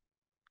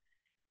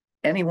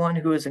 anyone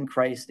who is in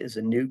Christ is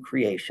a new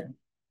creation.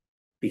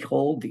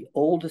 Behold, the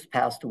old has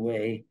passed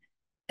away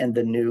and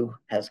the new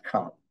has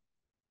come.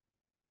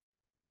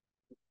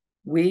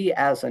 We,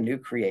 as a new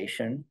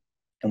creation,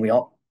 and we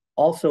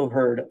also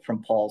heard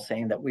from Paul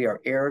saying that we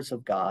are heirs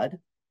of God.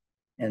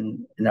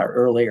 And in our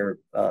earlier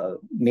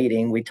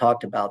meeting, we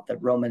talked about the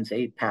Romans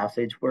 8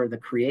 passage where the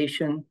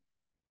creation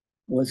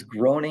was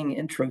groaning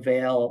in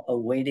travail,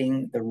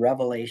 awaiting the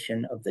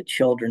revelation of the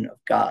children of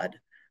God,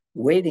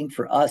 waiting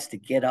for us to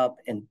get up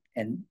and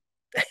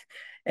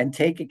and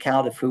take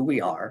account of who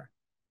we are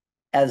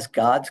as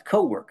God's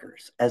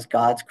co-workers, as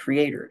God's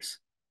creators.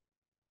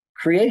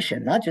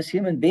 Creation, not just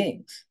human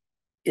beings,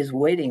 is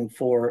waiting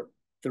for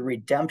the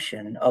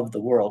redemption of the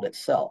world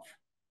itself.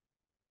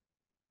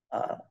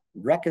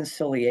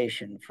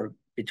 Reconciliation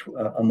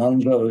among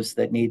those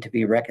that need to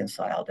be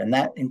reconciled, and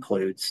that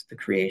includes the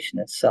creation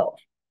itself.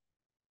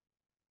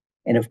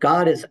 And if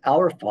God is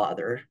our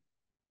Father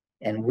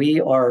and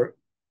we are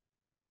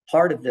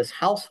part of this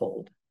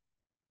household,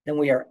 then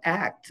we are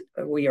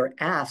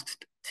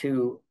asked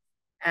to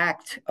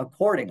act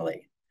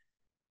accordingly.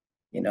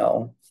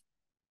 There's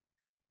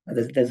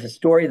a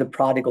story of the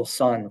prodigal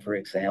son, for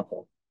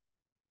example.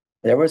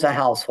 There was a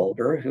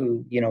householder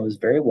who, was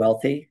very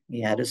wealthy.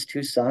 He had his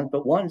two sons,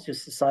 but one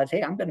just decides,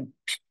 hey, I'm gonna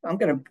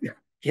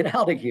get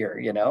out of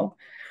here.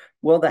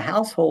 Well, the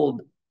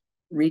household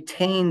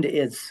retained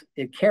its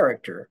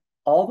character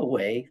all the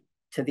way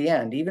to the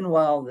end, even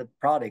while the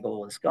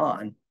prodigal was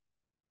gone,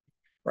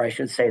 or I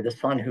should say the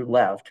son who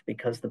left,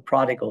 because the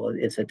prodigal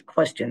is a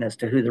question as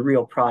to who the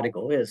real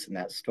prodigal is in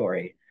that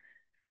story.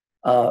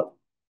 But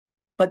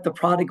the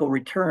prodigal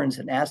returns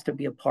and asks to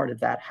be a part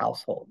of that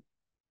household.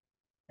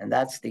 And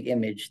that's the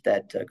image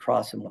that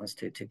Crossan wants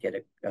to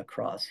get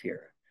across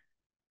here.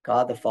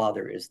 God the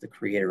Father is the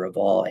creator of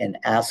all and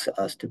asks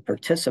us to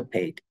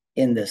participate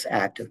in this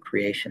act of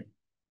creation.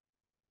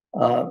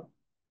 God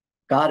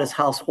as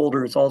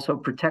householder is also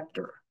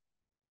protector.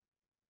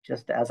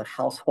 Just as a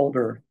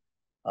householder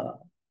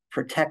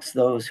protects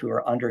those who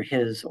are under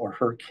his or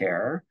her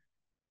care,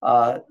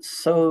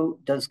 so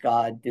does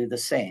God do the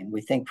same.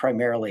 We think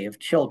primarily of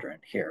children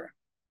here.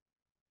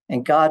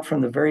 And God,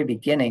 from the very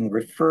beginning,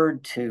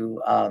 referred to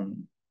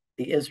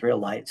the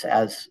Israelites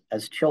as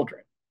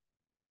children.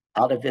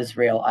 Out of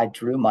Israel, I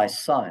drew my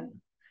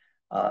son.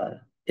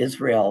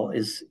 Israel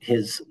is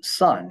his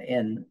son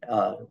in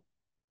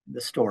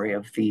the story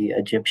of the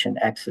Egyptian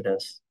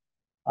Exodus.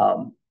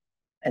 And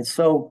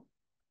so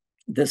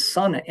this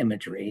son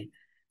imagery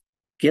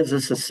gives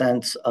us a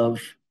sense of,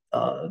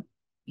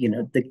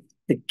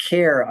 the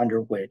care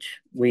under which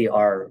we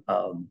are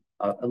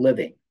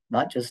living,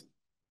 not just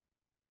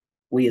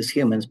we as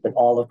humans, but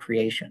all of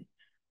creation.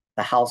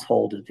 The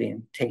household is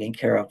being taken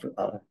care of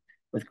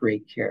with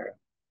great care.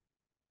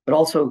 But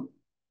also,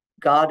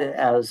 God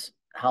as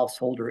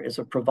householder is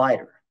a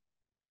provider,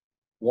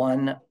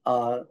 one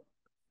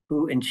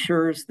who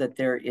ensures that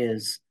there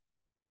is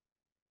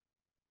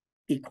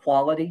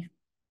equality,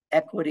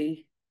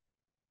 equity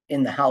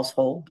in the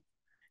household.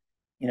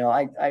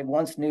 I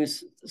once knew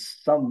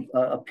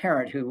a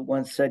parent who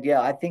once said,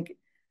 yeah,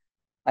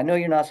 I know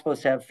you're not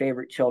supposed to have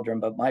favorite children,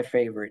 but my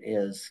favorite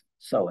is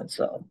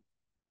so-and-so.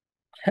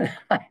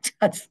 I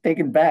was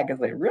thinking back and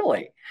say,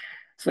 really?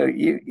 So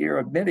you're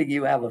admitting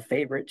you have a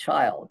favorite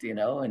child,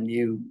 and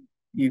you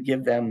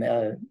give them,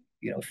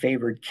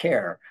 favored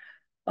care.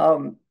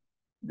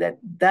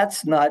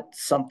 That's not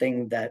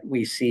something that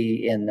we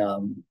see in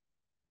a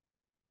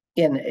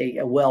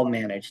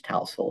well-managed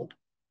household.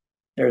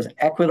 There's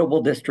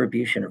equitable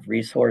distribution of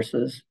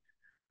resources.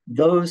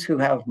 Those who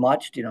have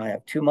much do not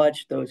have too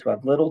much. Those who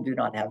have little do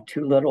not have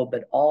too little,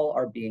 but all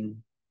are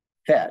being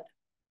fed.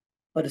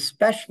 But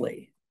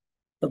especially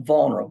the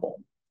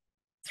vulnerable.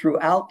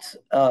 Throughout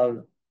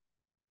the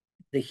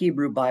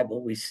Hebrew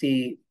Bible, we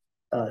see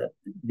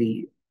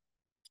the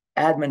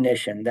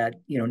admonition that,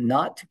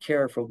 not to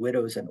care for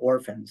widows and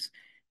orphans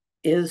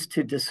is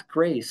to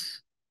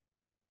disgrace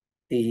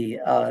the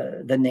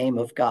name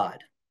of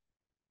God.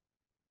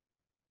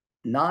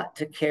 Not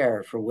to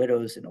care for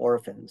widows and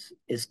orphans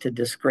is to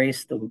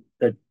disgrace the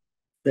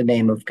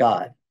name of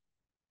God.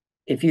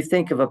 If you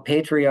think of a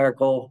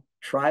patriarchal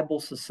tribal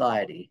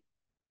society,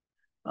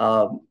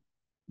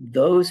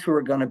 those who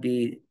are going to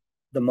be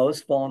the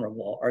most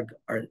vulnerable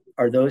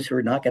are those who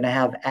are not going to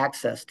have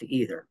access to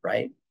either,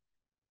 right?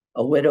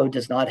 A widow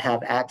does not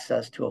have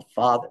access to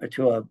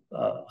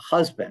a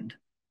husband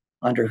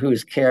under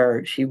whose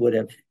care she would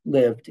have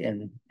lived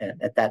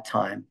at that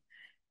time.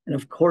 And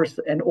of course,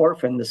 an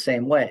orphan the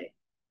same way.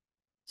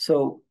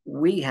 So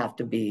we have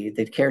to be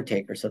the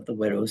caretakers of the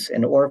widows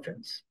and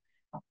orphans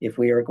if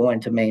we are going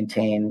to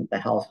maintain the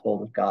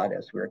household of God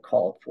as we are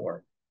called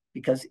for.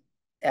 Because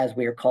as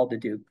we are called to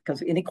do,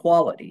 because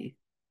inequality,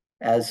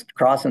 as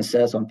Crossan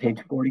says on page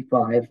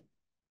 45,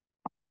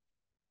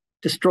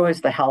 destroys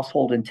the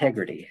household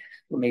integrity.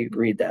 Let me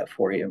read that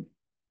for you,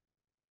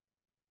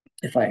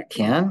 if I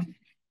can.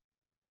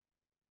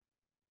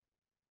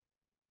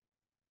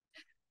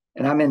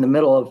 And I'm in the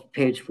middle of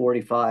page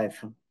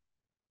 45.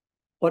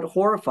 What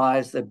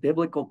horrifies the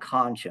biblical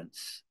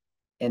conscience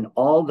in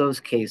all those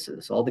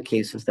cases, all the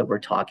cases that we're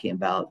talking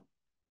about,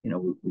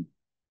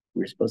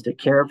 we're supposed to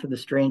care for the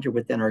stranger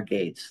within our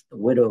gates, the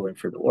widow and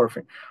for the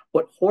orphan.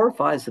 What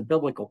horrifies the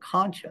biblical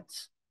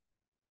conscience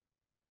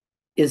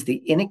is the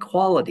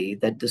inequality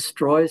that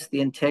destroys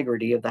the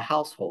integrity of the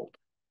household,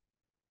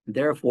 and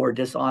therefore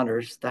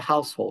dishonors the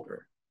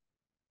householder.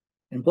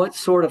 And what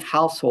sort of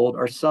household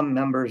are some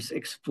members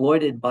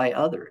exploited by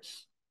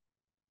others?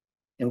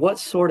 In what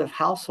sort of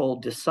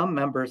household do some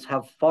members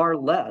have far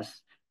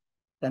less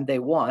than they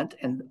want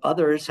and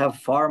others have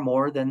far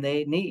more than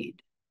they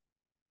need?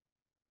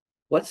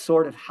 What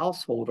sort of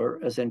householder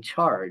is in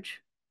charge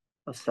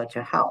of such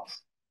a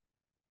house?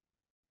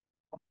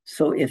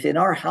 So if in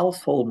our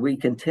household we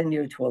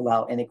continue to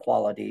allow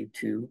inequality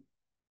to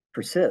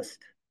persist,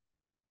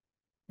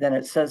 then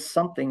it says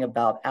something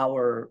about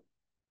our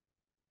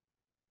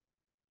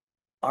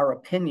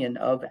opinion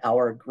of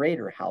our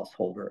greater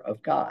householder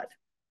of God,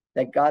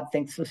 that God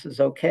thinks this is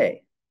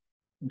okay.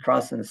 And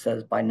Crossan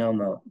says by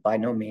no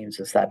means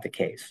is that the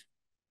case.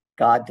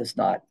 God does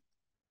not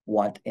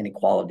want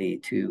inequality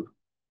to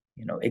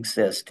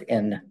exist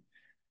in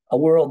a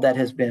world that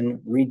has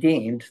been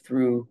redeemed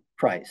through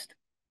Christ.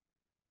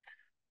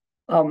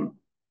 Um,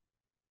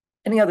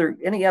 any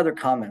other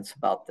comments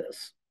about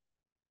this?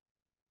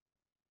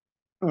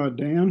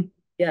 Dan,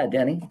 Yeah,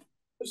 Denny.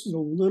 this is a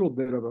little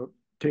bit of a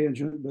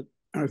tangent, but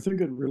I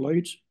think it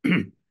relates.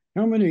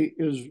 How many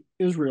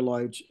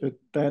Israelites at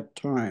that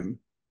time,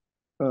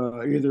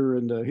 either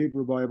in the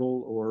Hebrew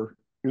Bible or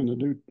in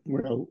the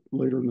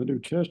later in the New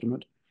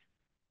Testament,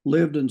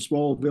 lived in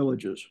small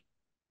villages?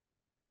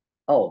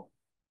 Oh,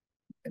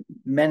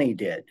 many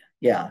did.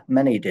 Yeah,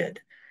 many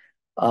did.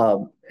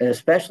 And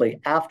especially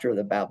after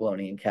the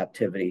Babylonian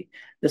captivity.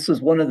 This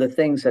is one of the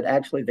things that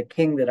actually the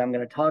king that I'm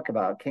going to talk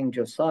about, King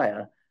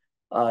Josiah,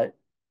 uh,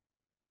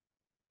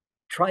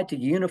 tried to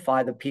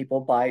unify the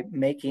people by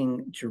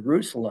making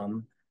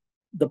Jerusalem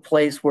the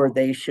place where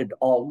they should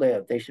all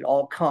live. They should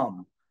all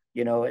come,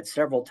 at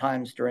several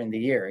times during the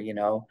year,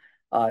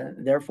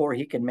 therefore,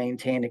 he could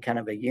maintain a kind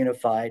of a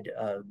unified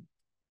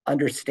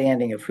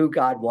understanding of who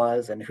God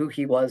was and who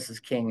he was as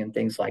king and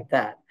things like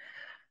that.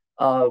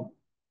 Uh,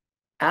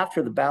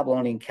 After the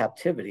Babylonian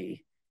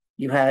captivity,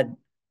 you had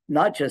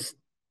not just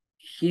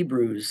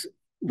Hebrews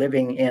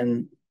living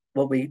in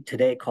what we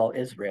today call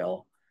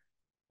Israel,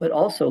 but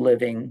also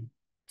living,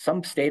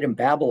 some stayed in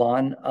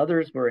Babylon,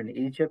 others were in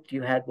Egypt.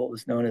 You had what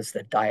was known as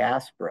the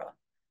diaspora.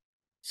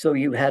 So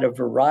you had a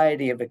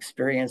variety of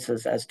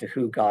experiences as to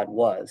who God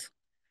was.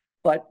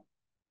 But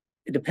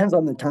it depends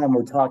on the time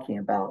we're talking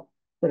about.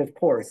 But of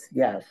course,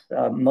 yes,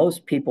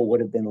 most people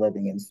would have been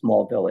living in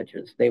small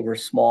villages. They were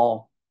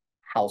small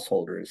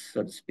householders,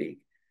 so to speak.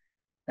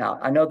 Now,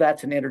 I know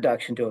that's an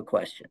introduction to a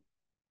question.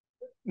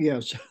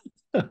 Yes,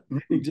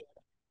 exactly.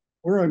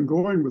 Where I'm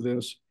going with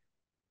this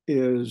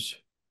is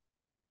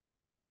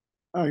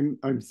I'm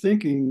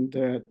thinking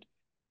that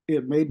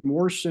it made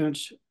more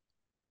sense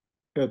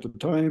at the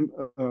time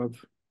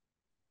of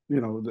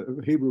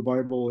the Hebrew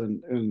Bible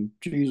and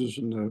Jesus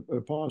and the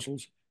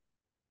apostles,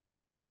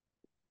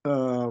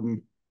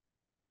 um,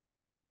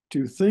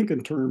 to think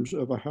in terms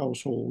of a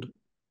household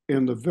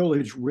and the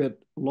village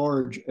writ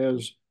large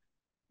as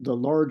the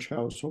large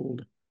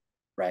household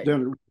Right.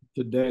 than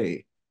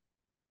today.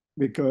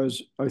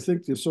 Because I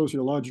think the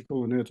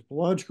sociological and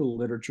anthropological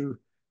literature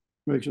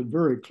makes it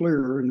very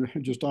clear, and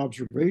just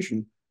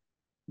observation,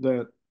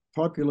 that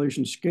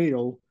population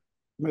scale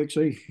makes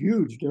a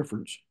huge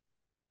difference.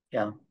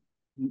 Yeah.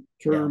 In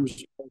Yeah.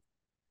 terms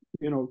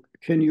of,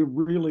 can you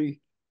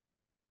really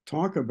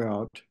talk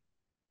about,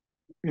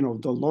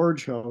 the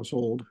large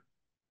household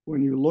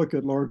when you look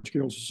at large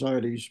scale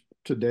societies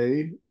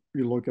today?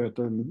 You look at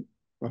them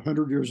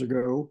 100 years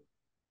ago,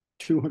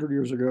 200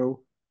 years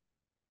ago.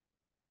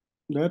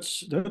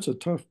 That's a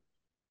tough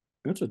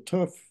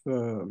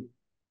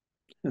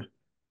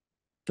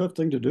tough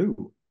thing to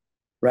do.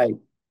 Right.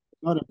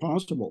 Not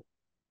impossible.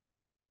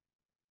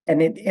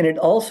 And it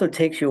also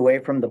takes you away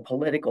from the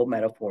political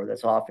metaphor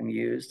that's often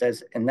used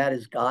and that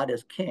is God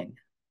as king.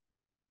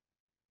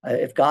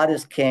 If God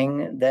is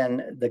king,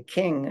 then the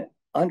king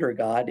under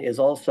God is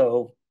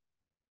also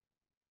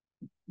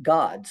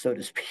God, so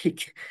to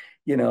speak.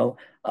 you know,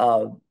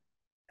 uh,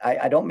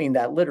 I don't mean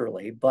that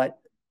literally, but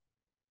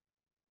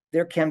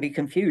there can be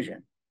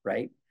confusion,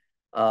 right?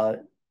 Uh,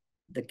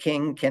 the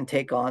king can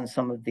take on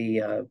some of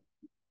the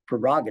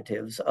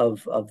prerogatives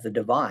of the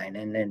divine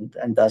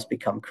and thus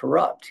become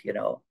corrupt.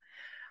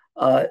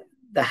 Uh,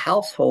 the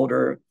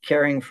householder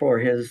caring for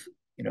his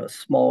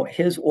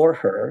or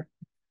her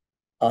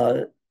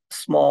uh,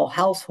 small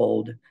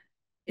household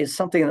is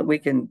something that we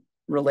can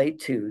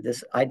relate to.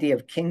 This idea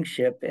of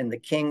kingship and the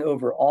king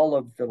over all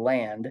of the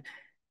land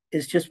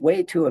is just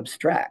way too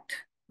abstract,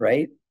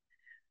 right?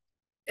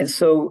 And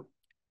so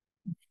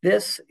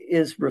this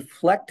is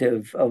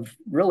reflective of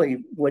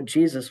really what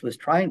Jesus was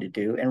trying to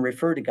do and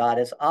refer to God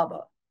as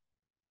Abba,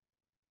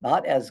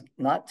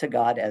 not to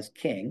God as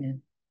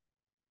King,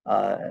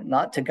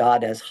 not to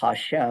God as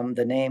Hashem,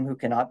 the name who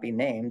cannot be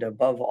named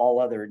above all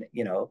other,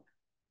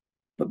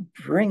 but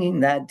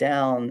bringing that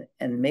down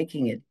and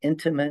making it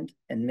intimate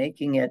and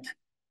making it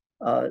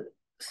uh,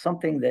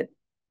 something that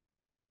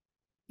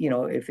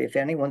if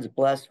anyone's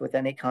blessed with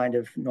any kind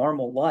of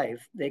normal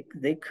life,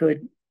 they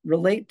could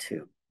relate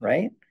to,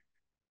 right?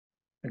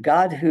 A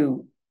God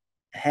who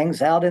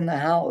hangs out in the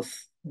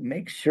house,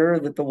 makes sure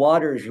that the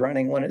water is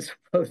running when it's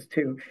supposed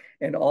to,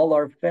 and all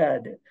are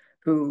fed,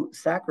 who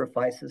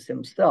sacrifices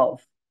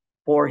himself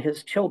for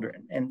his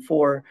children and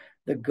for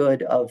the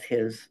good of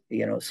his,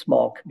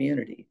 small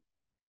community.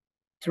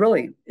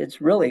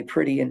 It's really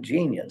pretty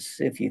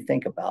ingenious if you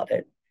think about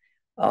it.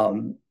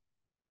 Um,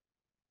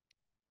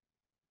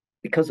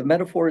 because the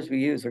metaphors we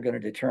use are going to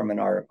determine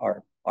our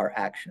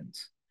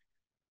actions.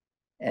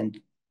 And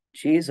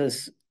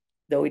Jesus,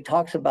 though he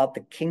talks about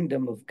the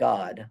kingdom of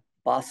God,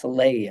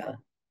 basileia,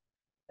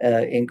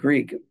 in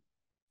Greek,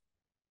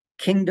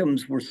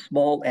 kingdoms were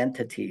small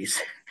entities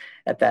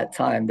at that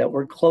time that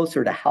were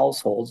closer to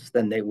households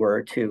than they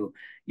were to,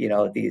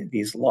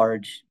 these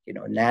large,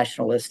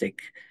 nationalistic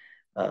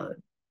uh,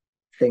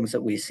 things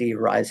that we see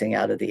rising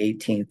out of the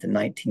 18th and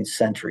 19th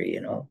century.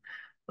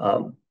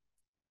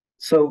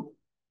 So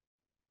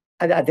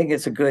I think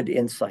it's a good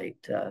insight.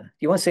 Do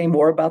you want to say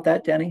more about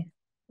that, Denny?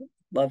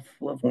 Love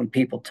when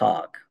people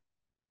talk.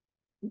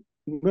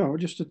 No,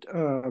 just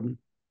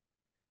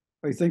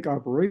I think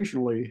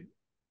operationally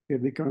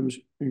it becomes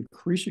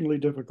increasingly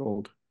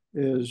difficult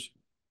as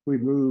we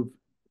move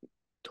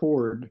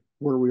toward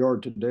where we are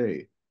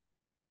today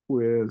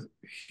with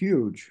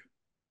huge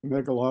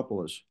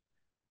megalopolis,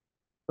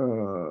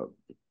 uh,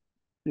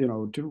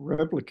 to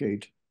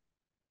replicate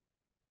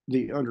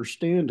the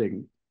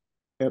understanding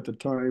at the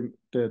time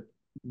that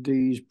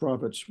these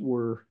prophets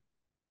were,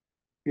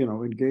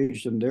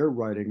 engaged in their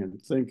writing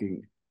and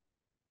thinking,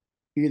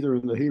 either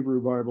in the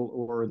Hebrew Bible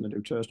or in the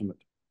New Testament.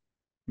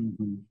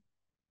 Mm-hmm.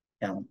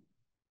 Yeah,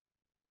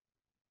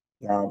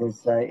 yeah.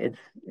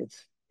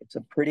 It's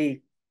a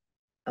pretty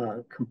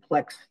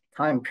complex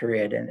time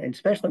period, and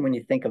especially when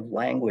you think of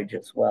language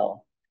as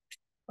well.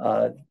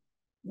 Uh,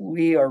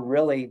 we are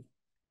really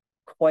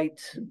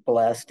quite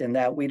blessed in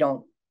that we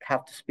don't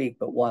have to speak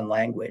but one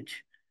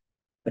language.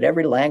 But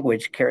every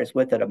language carries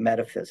with it a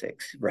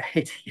metaphysics,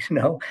 right?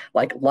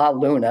 Like La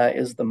Luna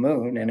is the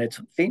moon and it's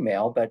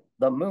female, but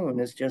the moon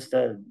is just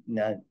a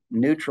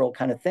neutral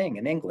kind of thing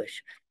in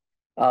English.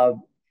 Uh,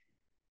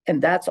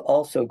 and that's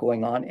also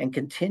going on and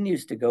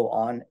continues to go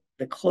on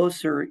the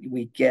closer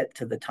we get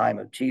to the time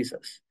of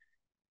Jesus.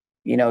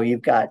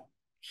 You've got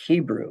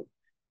Hebrew,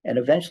 and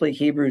eventually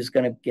Hebrew is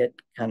going to get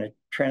kind of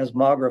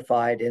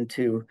transmogrified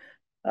into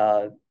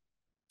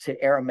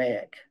to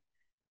Aramaic.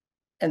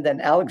 And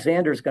then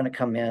Alexander is going to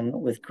come in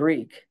with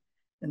Greek.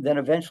 And then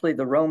eventually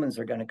the Romans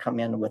are going to come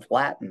in with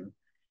Latin.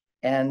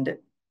 And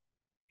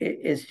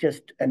it's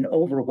just an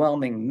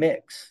overwhelming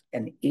mix.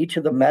 And each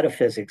of the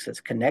metaphysics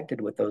that's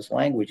connected with those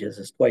languages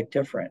is quite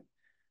different.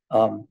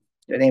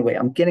 Anyway,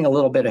 I'm getting a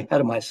little bit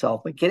ahead of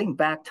myself, but getting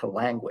back to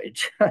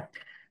language,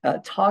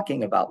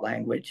 talking about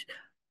language,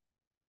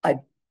 I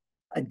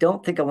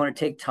don't think I want to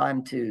take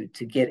time to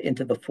get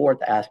into the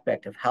fourth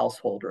aspect of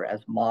householder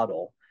as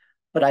model,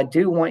 but I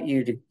do want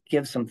you to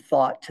give some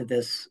thought to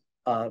this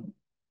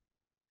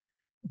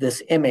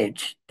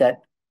image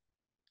that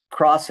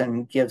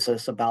Crossan gives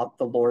us about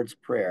the Lord's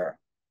Prayer.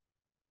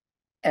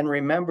 And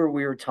remember,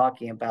 we were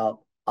talking about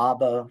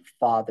Abba,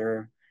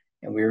 Father,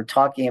 and we were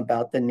talking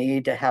about the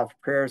need to have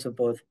prayers of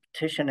both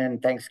petition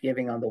and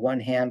thanksgiving on the one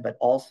hand, but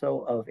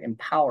also of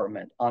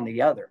empowerment on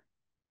the other.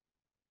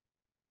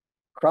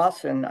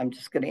 Crossan, I'm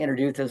just going to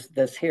introduce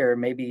this here.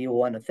 Maybe you'll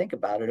want to think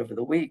about it over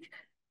the week.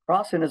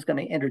 Crossan is going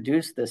to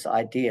introduce this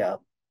idea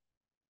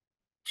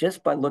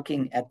just by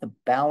looking at the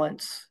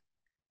balance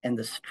and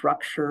the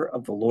structure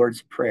of the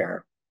Lord's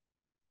Prayer.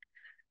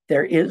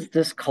 There is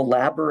this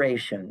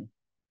collaboration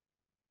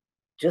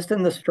just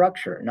in the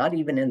structure, not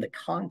even in the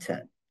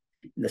content.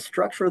 In the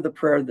structure of the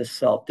prayer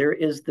itself, there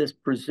is this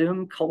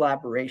presumed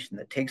collaboration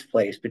that takes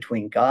place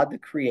between God the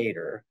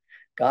Creator,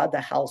 God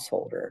the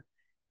householder,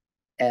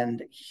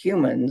 and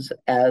humans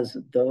as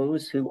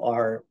those who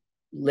are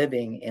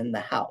living in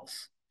the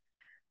house.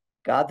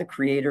 God the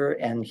Creator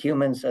and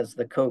humans as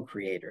the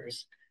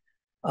co-creators.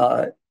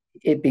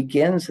 It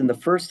begins in the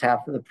first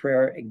half of the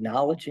prayer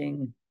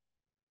acknowledging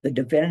the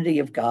divinity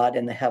of God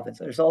in the heavens.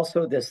 There's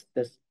also this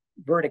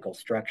vertical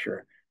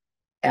structure.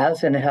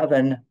 As in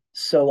heaven,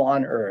 so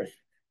on earth.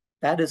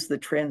 That is the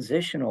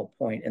transitional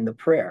point in the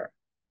prayer.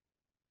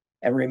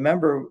 And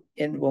remember,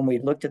 when we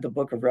looked at the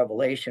book of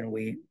Revelation,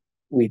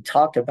 we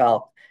talked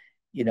about,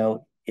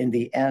 in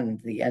the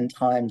end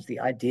times,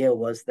 the idea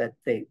was that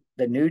the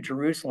new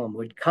Jerusalem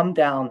would come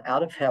down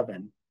out of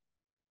heaven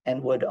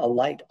and would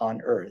alight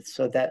on earth,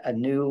 so that a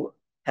new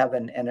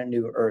heaven and a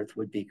new earth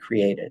would be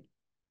created.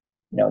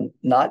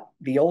 Not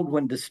the old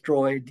one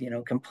destroyed,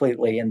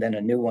 completely, and then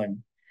a new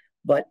one,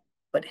 but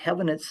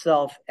heaven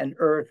itself and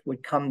earth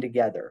would come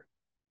together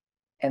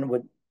and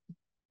would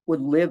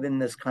live in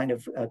this kind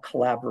of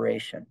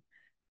collaboration.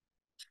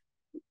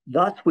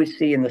 Thus, we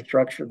see in the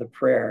structure of the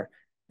prayer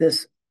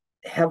this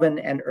heaven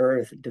and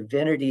earth,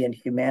 divinity and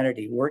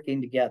humanity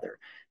working together.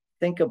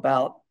 Think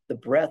about the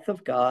breath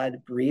of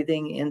God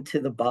breathing into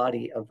the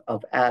body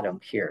of Adam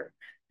here.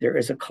 There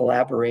is a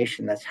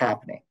collaboration that's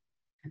happening.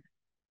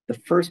 The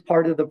first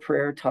part of the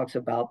prayer talks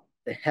about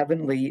the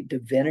heavenly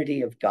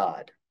divinity of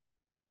God.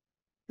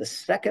 The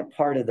second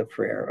part of the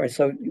prayer,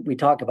 so we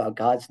talk about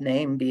God's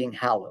name being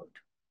hallowed.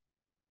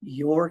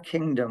 Your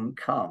kingdom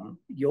come,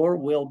 your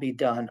will be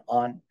done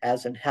on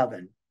as in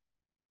heaven,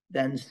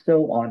 then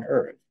so on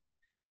earth.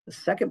 The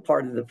second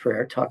part of the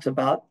prayer talks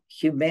about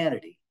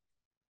humanity.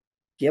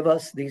 Give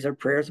us, these are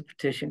prayers of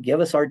petition, give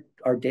us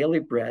our daily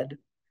bread,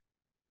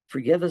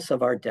 forgive us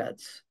of our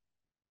debts,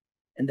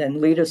 and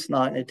then lead us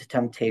not into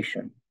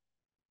temptation.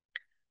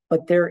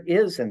 But there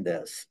is in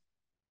this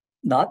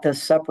not the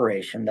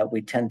separation that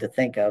we tend to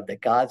think of, that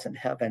God's in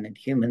heaven and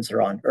humans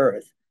are on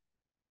earth.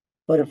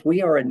 But if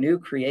we are a new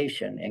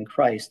creation in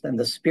Christ, then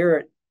the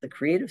Spirit, the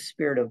creative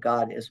Spirit of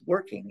God is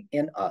working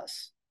in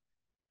us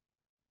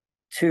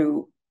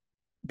to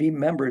be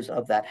members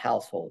of that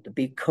household, to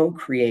be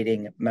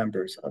co-creating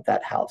members of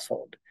that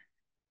household.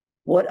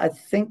 What I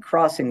think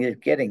Crossan is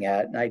getting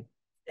at, and I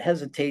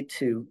hesitate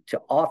to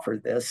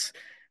offer this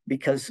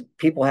because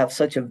people have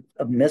such a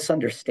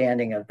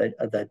misunderstanding of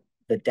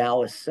the the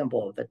Taoist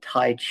symbol of the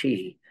Tai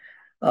Chi,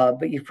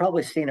 but you've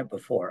probably seen it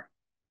before.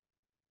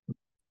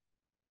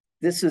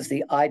 This is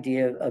the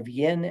idea of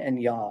yin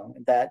and yang,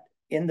 that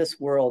in this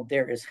world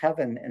there is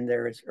heaven and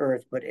there is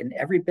earth, but in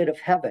every bit of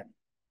heaven,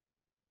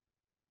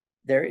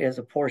 there is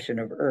a portion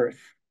of earth.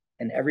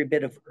 And every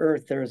bit of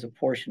earth, there is a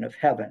portion of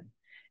heaven.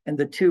 And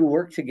the two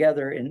work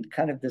together in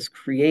kind of this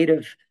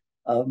creative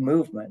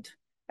movement.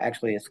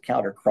 Actually, it's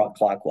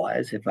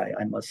counterclockwise, if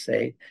I must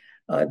say.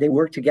 They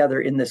work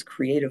together in this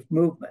creative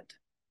movement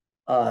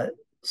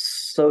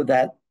so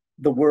that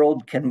the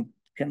world can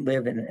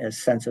live in a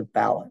sense of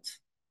balance.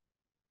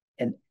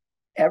 And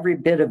every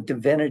bit of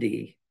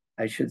divinity,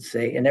 I should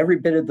say, and every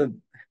bit of the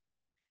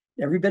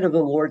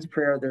Lord's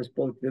Prayer, there's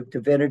both the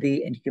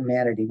divinity and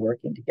humanity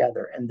working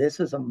together. And this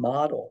is a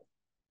model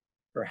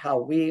for how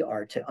we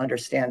are to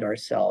understand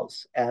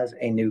ourselves as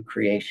a new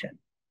creation,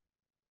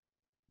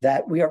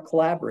 that we are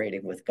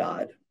collaborating with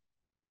God.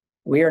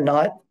 We are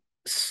not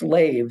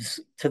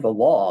slaves to the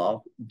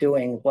law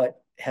doing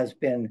what has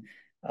been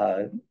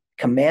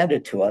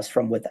commanded to us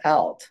from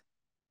without,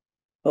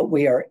 but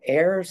we are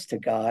heirs to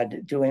God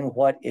doing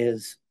what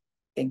is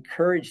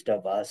encouraged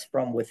of us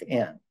from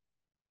within.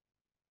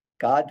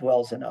 God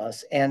dwells in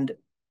us and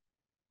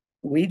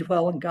we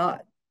dwell in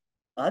God.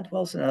 God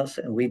dwells in us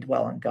and we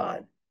dwell in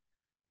God.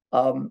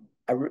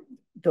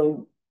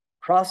 Though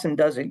Crossan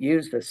doesn't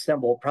use this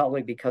symbol,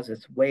 probably because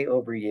it's way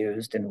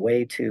overused and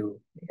way too,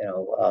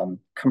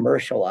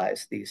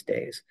 commercialized these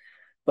days.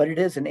 But it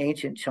is an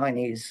ancient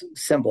Chinese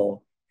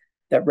symbol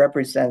that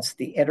represents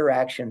the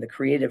interaction, the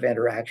creative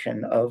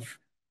interaction of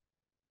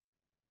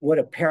what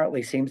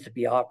apparently seems to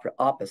be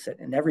opposite.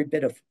 In every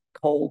bit of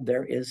cold,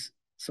 there is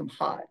some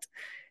hot.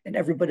 In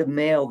every bit of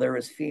male, there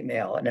is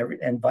female,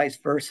 and vice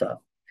versa.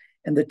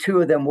 And the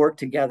two of them work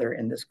together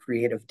in this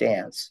creative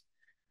dance.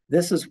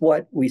 This is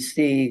what we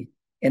see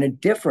in a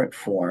different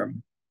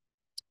form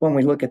when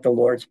we look at the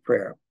Lord's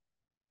Prayer.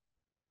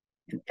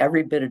 In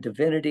every bit of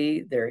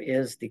divinity, there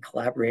is the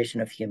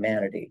collaboration of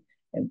humanity.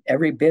 In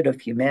every bit of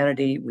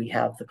humanity, we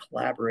have the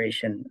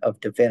collaboration of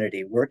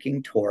divinity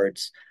working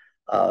towards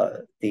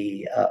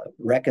the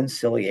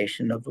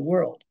reconciliation of the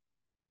world.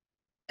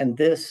 And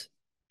this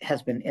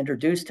has been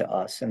introduced to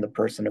us in the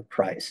person of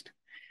Christ.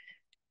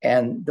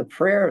 And the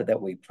prayer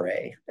that we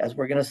pray, as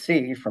we're going to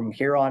see from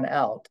here on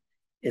out,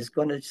 is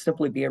going to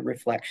simply be a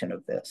reflection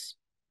of this.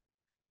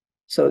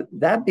 So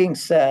that being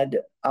said,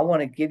 I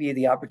want to give you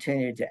the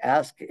opportunity to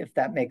ask if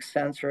that makes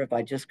sense or if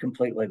I just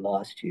completely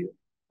lost you.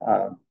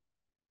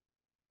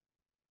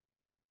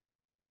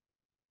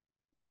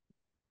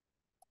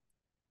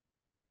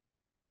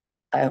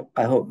 I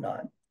hope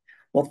not.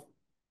 Well,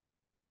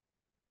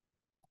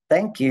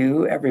 thank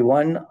you,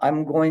 everyone.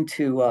 I'm going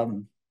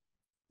to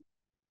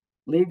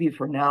leave you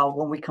for now.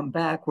 When we come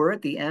back, we're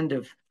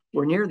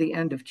near the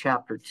end of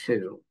chapter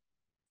 2.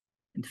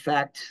 In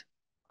fact,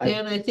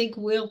 Dan, I think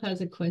Will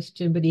has a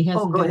question, but he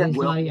hasn't go got ahead, his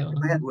Will. audio on.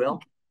 Go ahead,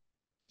 Will.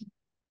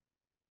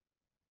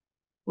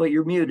 Well,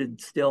 you're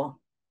muted still.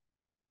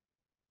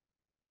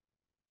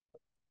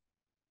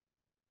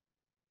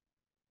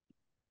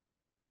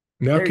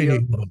 Now There can you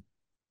you? go.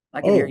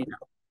 I can hear you now.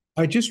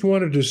 I just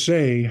wanted to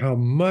say how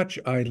much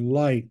I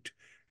liked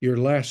your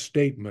last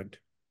statement.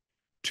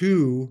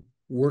 Two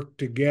work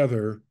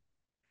together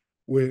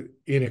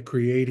in a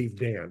creative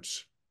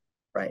dance.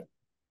 Right.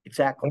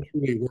 Exactly. That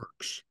really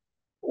works.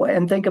 Well,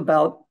 and think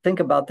about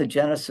the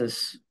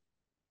Genesis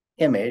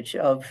image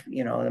of,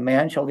 the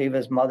man shall leave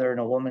his mother and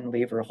a woman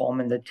leave her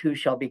home and the two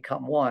shall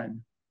become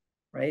one,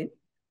 right?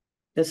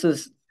 This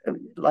is,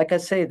 like I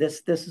say,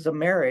 this is a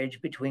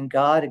marriage between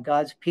God and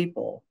God's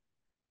people,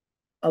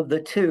 of the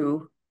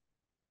two,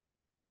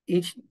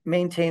 each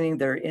maintaining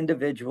their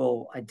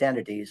individual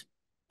identities,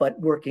 but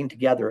working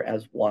together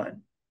as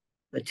one,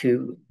 the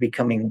two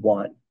becoming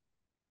one.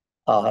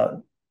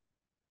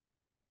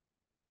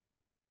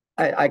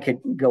 I could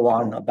go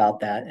on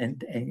about that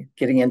and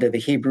getting into the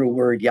Hebrew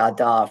word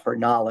yada for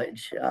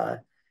knowledge.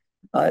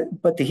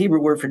 But the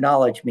Hebrew word for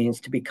knowledge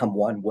means to become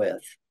one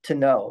with, to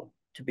know,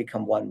 to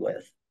become one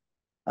with,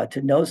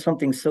 to know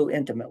something so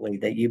intimately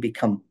that you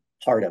become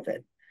part of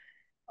it.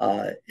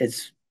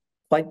 It's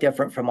quite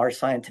different from our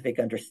scientific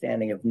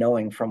understanding of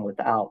knowing from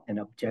without and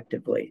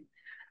objectively.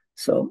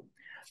 So,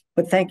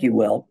 but thank you,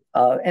 Will.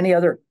 Any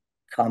other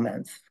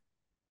comments?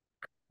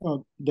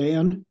 Well,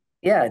 Dan?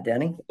 Yeah,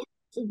 Denny. I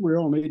think we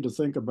all need to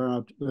think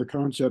about the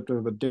concept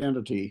of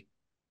identity.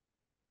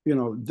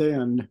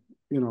 Then,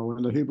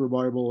 in the Hebrew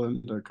Bible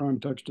and the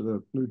context of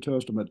the New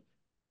Testament.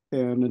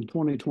 And in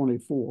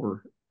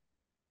 2024,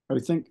 I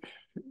think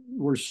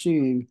we're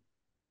seeing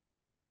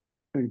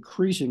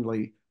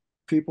increasingly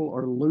people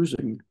are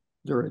losing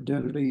their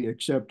identity,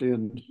 except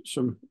in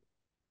some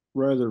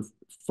rather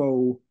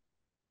faux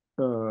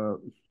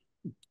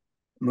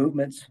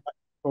movements,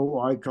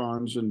 faux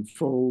icons and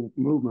faux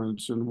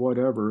movements and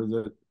whatever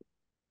that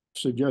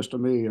suggest to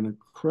me an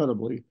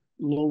incredibly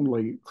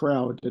lonely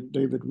crowd that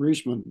David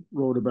Reisman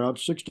wrote about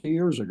 60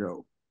 years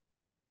ago.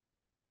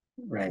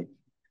 Right.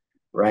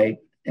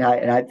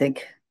 And I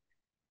think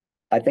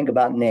I think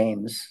about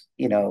names,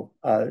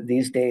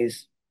 these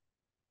days,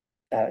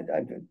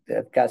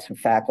 I've got some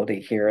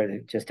faculty here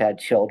that just had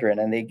children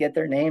and they get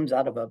their names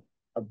out of a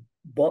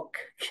book.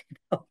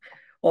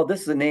 Well,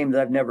 this is a name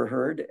that I've never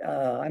heard.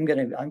 I'm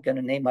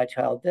gonna name my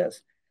child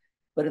this.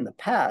 But in the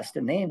past,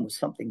 a name was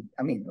something,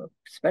 I mean,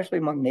 especially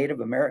among Native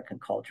American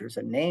cultures,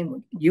 a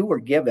name, you were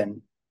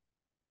given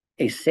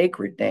a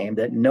sacred name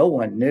that no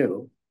one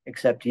knew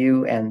except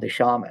you and the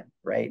shaman,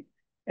 right?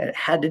 And it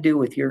had to do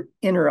with your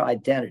inner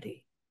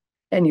identity.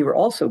 And you were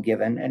also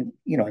given, and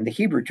in the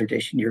Hebrew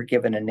tradition, you're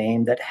given a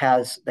name that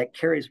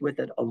carries with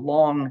it a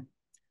long,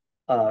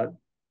 a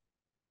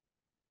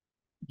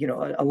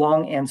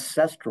long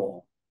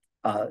ancestral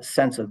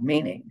sense of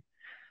meaning.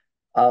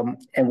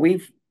 And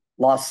we've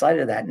lost sight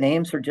of that.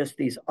 Names are just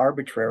these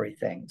arbitrary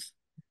things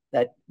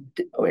that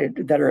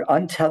are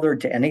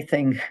untethered to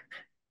anything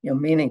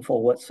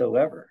meaningful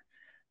whatsoever.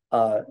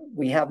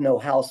 We have no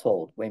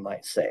household, we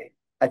might say.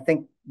 I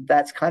think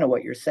that's kind of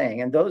what you're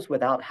saying. And those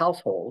without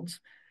households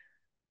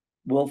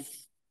will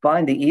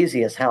find the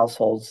easiest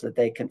households that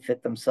they can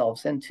fit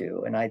themselves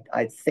into. And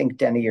I think,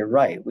 Denny, you're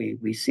right.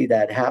 We see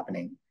that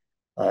happening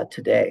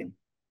today.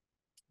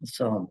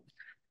 So,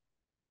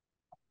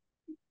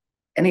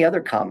 any other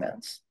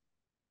comments?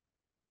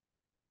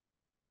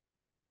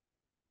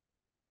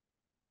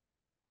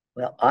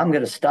 Well, I'm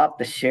going to stop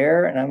the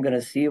share and I'm going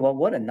to see, well,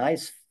 what a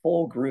nice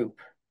full group.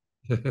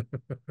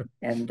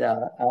 And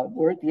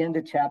we're at the end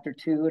of chapter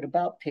 2 at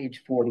about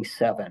page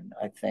 47,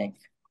 I think.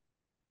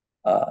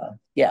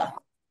 Yeah.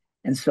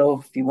 And so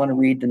if you want to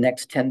read the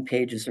next 10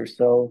 pages or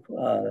so,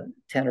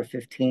 10 or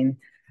 15,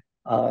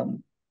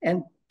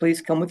 and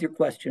please come with your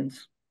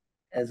questions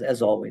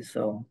as always.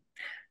 So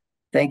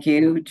thank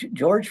you,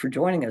 George, for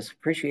joining us.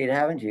 Appreciate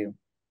having you.